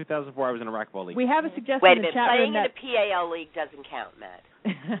 1992 to 2004, I was in a racquetball league. We have a suggestion Wait a in the minute. chat Playing room in the PAL league doesn't count, Matt.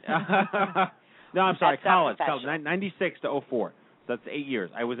 No, I'm sorry. That's not College. professional. 96 to 04. So that's 8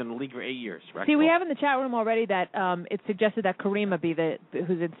 years. I was in the league for 8 years. See, we have in the chat room already that it's suggested that Karima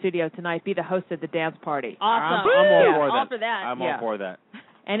who's in studio tonight, be the host of the dance party. Awesome. I'm all for that. I'm all for that.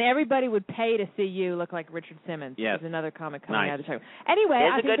 And everybody would pay to see you look like Richard Simmons. Yes. There's another comic coming Nice. out of the show. Anyway,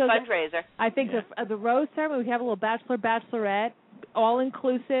 It's a good fundraiser. I think the rose ceremony, we could have a little bachelor, bachelorette, all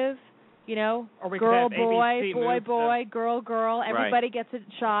inclusive. Or we girl, could have boy, ABC boy, moves boy, girl, girl. Everybody Right. gets a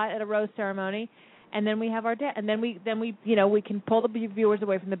shot at a rose ceremony, and then we have our and then we can pull the viewers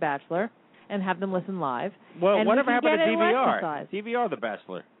away from the Bachelor, and have them listen live. Well, and whatever we can happened to get it DVR? exercise. DVR The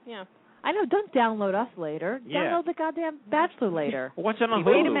Bachelor. Yeah. I know. Don't download us later. Yeah. Download the goddamn Bachelor later. Watch it on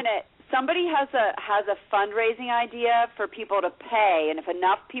Hulu. Wait a minute. Somebody has a fundraising idea for people to pay, and if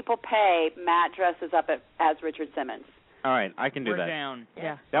enough people pay, Matt dresses up as Richard Simmons. All right, I can do We're that. down.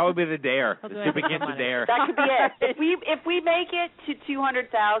 Yeah. That would be the dare. I'll The do Stupid it. Cancer Dare. That could be it. If we make it to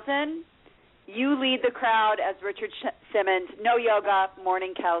 200,000, you lead the crowd as Richard Simmons. No yoga,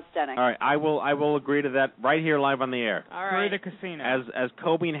 morning calisthenics. All right, I will agree to that right here live on the air. All right. Through the casino. As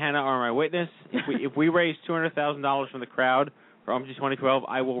Kobe and Hannah are my witness, if we raise $200,000 from the crowd for OMG 2012,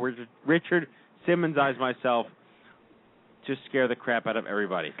 I will Richard Simmons-ize myself to scare the crap out of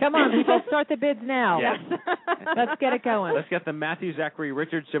everybody. Come on, people, start the bids now. Yes. Let's get it going. Let's get the Matthew Zachary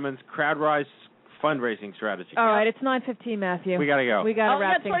Richard Simmons crowd rise fundraising strategy. All right, it's 9:15, Matthew. We gotta go. We gotta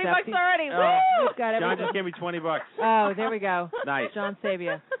wrap we got things $20 up. already. Oh. Woo! We've got John everything. just gave me $20. Oh, there we go. Nice. John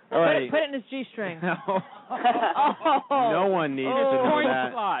Sabia. All right. Put it in his G-string. No one needs to know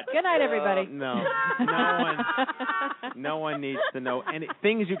that. Good night, everybody. No one needs to know any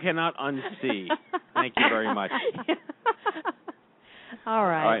things you cannot unsee. Thank you very much. All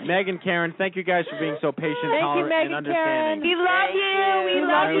right. All right, Meg and Karen, thank you guys for being so patient, Thank you, tolerant, Meg and and Karen. understanding. We love you. We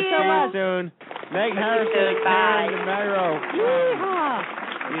love you so much. See you soon. Meg Harrison, Karen DeMairo, Yeehaw.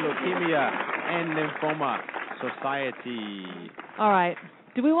 Leukemia and Lymphoma Society. All right.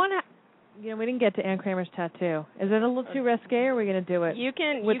 Do we want to? We didn't get to Ann Kramer's tattoo. Is it a little too risque, or are we going to do it? You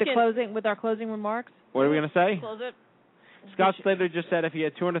can with our closing remarks. What are we going to say? Close it. Scott Slater just said if he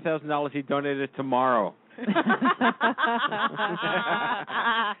had $200,000, he'd donate it tomorrow.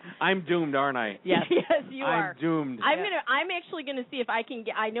 I'm doomed, aren't I? Yes, you are. I'm doomed. I'm actually gonna see if I can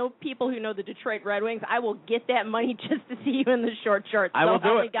get. I know people who know the Detroit Red Wings. I will get that money just to see you in the short shorts. I will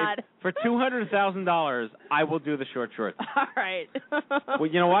do it. God. For $200,000, I will do the short shorts. All right. Well,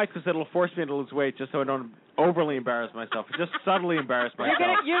 you know why? Because it'll force me to lose weight, just so I don't overly embarrass myself. Just subtly embarrass myself.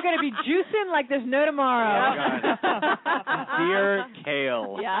 You're gonna be juicing like there's no tomorrow. Dear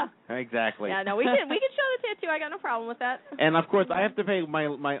Kale. Yeah. Exactly. Yeah. No, we can show the tattoo. I got no problem with that. And of course, I have to pay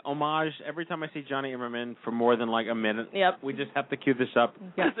my homage every time I see Johnny Immerman for more than like a minute. Yep. We just have to cue this up.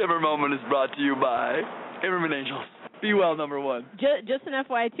 This Immer moment is brought to you by Immerman Angels. Be well, number one. Just an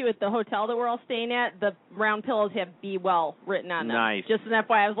FYI, too, at the hotel that we're all staying at, the round pillows have Be Well written on them. Nice. Just an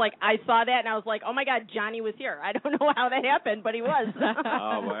FYI. I saw that, and I was like, oh, my God, Johnny was here. I don't know how that happened, but he was. Oh, boy.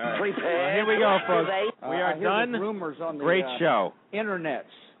 All right. Well, here we go, folks. We are done. Rumors on the Great show. Internets.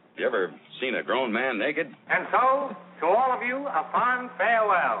 You ever seen a grown man naked? And so, to all of you, a fond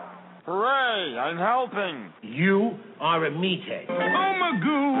farewell. Hooray, I'm helping. You are a meathead. Oh,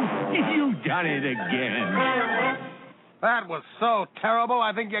 Magoo, you've done it again. That was so terrible,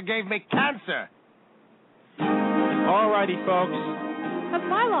 I think you gave me cancer. All righty, folks. That's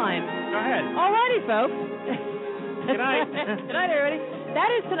my line. Go ahead. All righty, folks. Good night. Good night, everybody.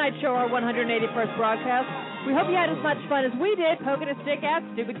 That is tonight's show, our 181st broadcast. We hope you had as much fun as we did poking a stick at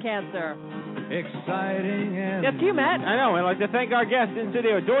stupid cancer. Exciting and Yes, you, Matt. I know. I'd like to thank our guests in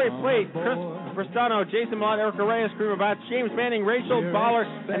studio: Dory Plate, Chris Prestano, Jason Millett, Erica Reyes, Screamer Bats, James Manning, Rachel Baller,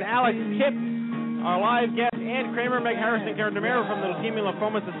 and Alex Kipp. Our live guests: Ann Kramer, Meg Harrison, Karen DeMairo from the Leukemia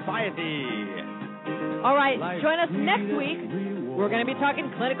Lymphoma Society. All right, join us next week. We're going to be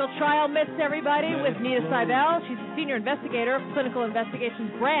talking clinical trial myths, everybody, with Nita Seibel. She's a senior investigator of Clinical Investigations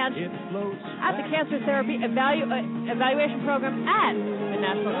Branch at the Cancer Therapy Evaluation Program at the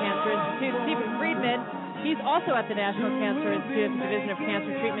National Cancer Institute. Stephen Friedman, he's also at the National Cancer Institute, Division of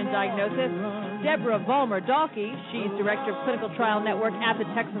Cancer Treatment and Diagnosis. Deborah Vollmer-Dalkey, she's Director of Clinical Trial Network at the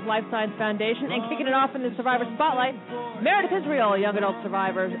Texas Life Science Foundation. And kicking it off in the Survivor Spotlight, Meredith Israel, a young adult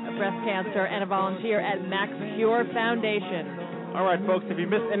survivor of breast cancer and a volunteer at Max Cure Foundation. All right, folks, if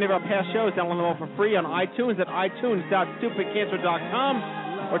you missed any of our past shows, download them all for free on iTunes at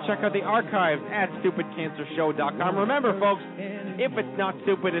itunes.stupidcancer.com or check out the archives at stupidcancershow.com. Remember, folks, if it's not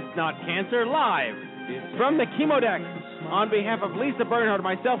stupid, it's not cancer. Live from the chemo deck, on behalf of Lisa Bernhardt,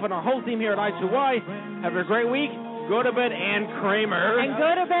 myself, and our whole team here at I2Y, have a great week. Go to bed, Ann Kramer. And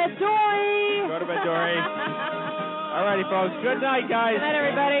go to bed, Dory. Go to bed, Dory. All righty, folks. Good night, guys. Good night,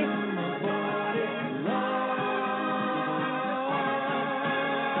 everybody.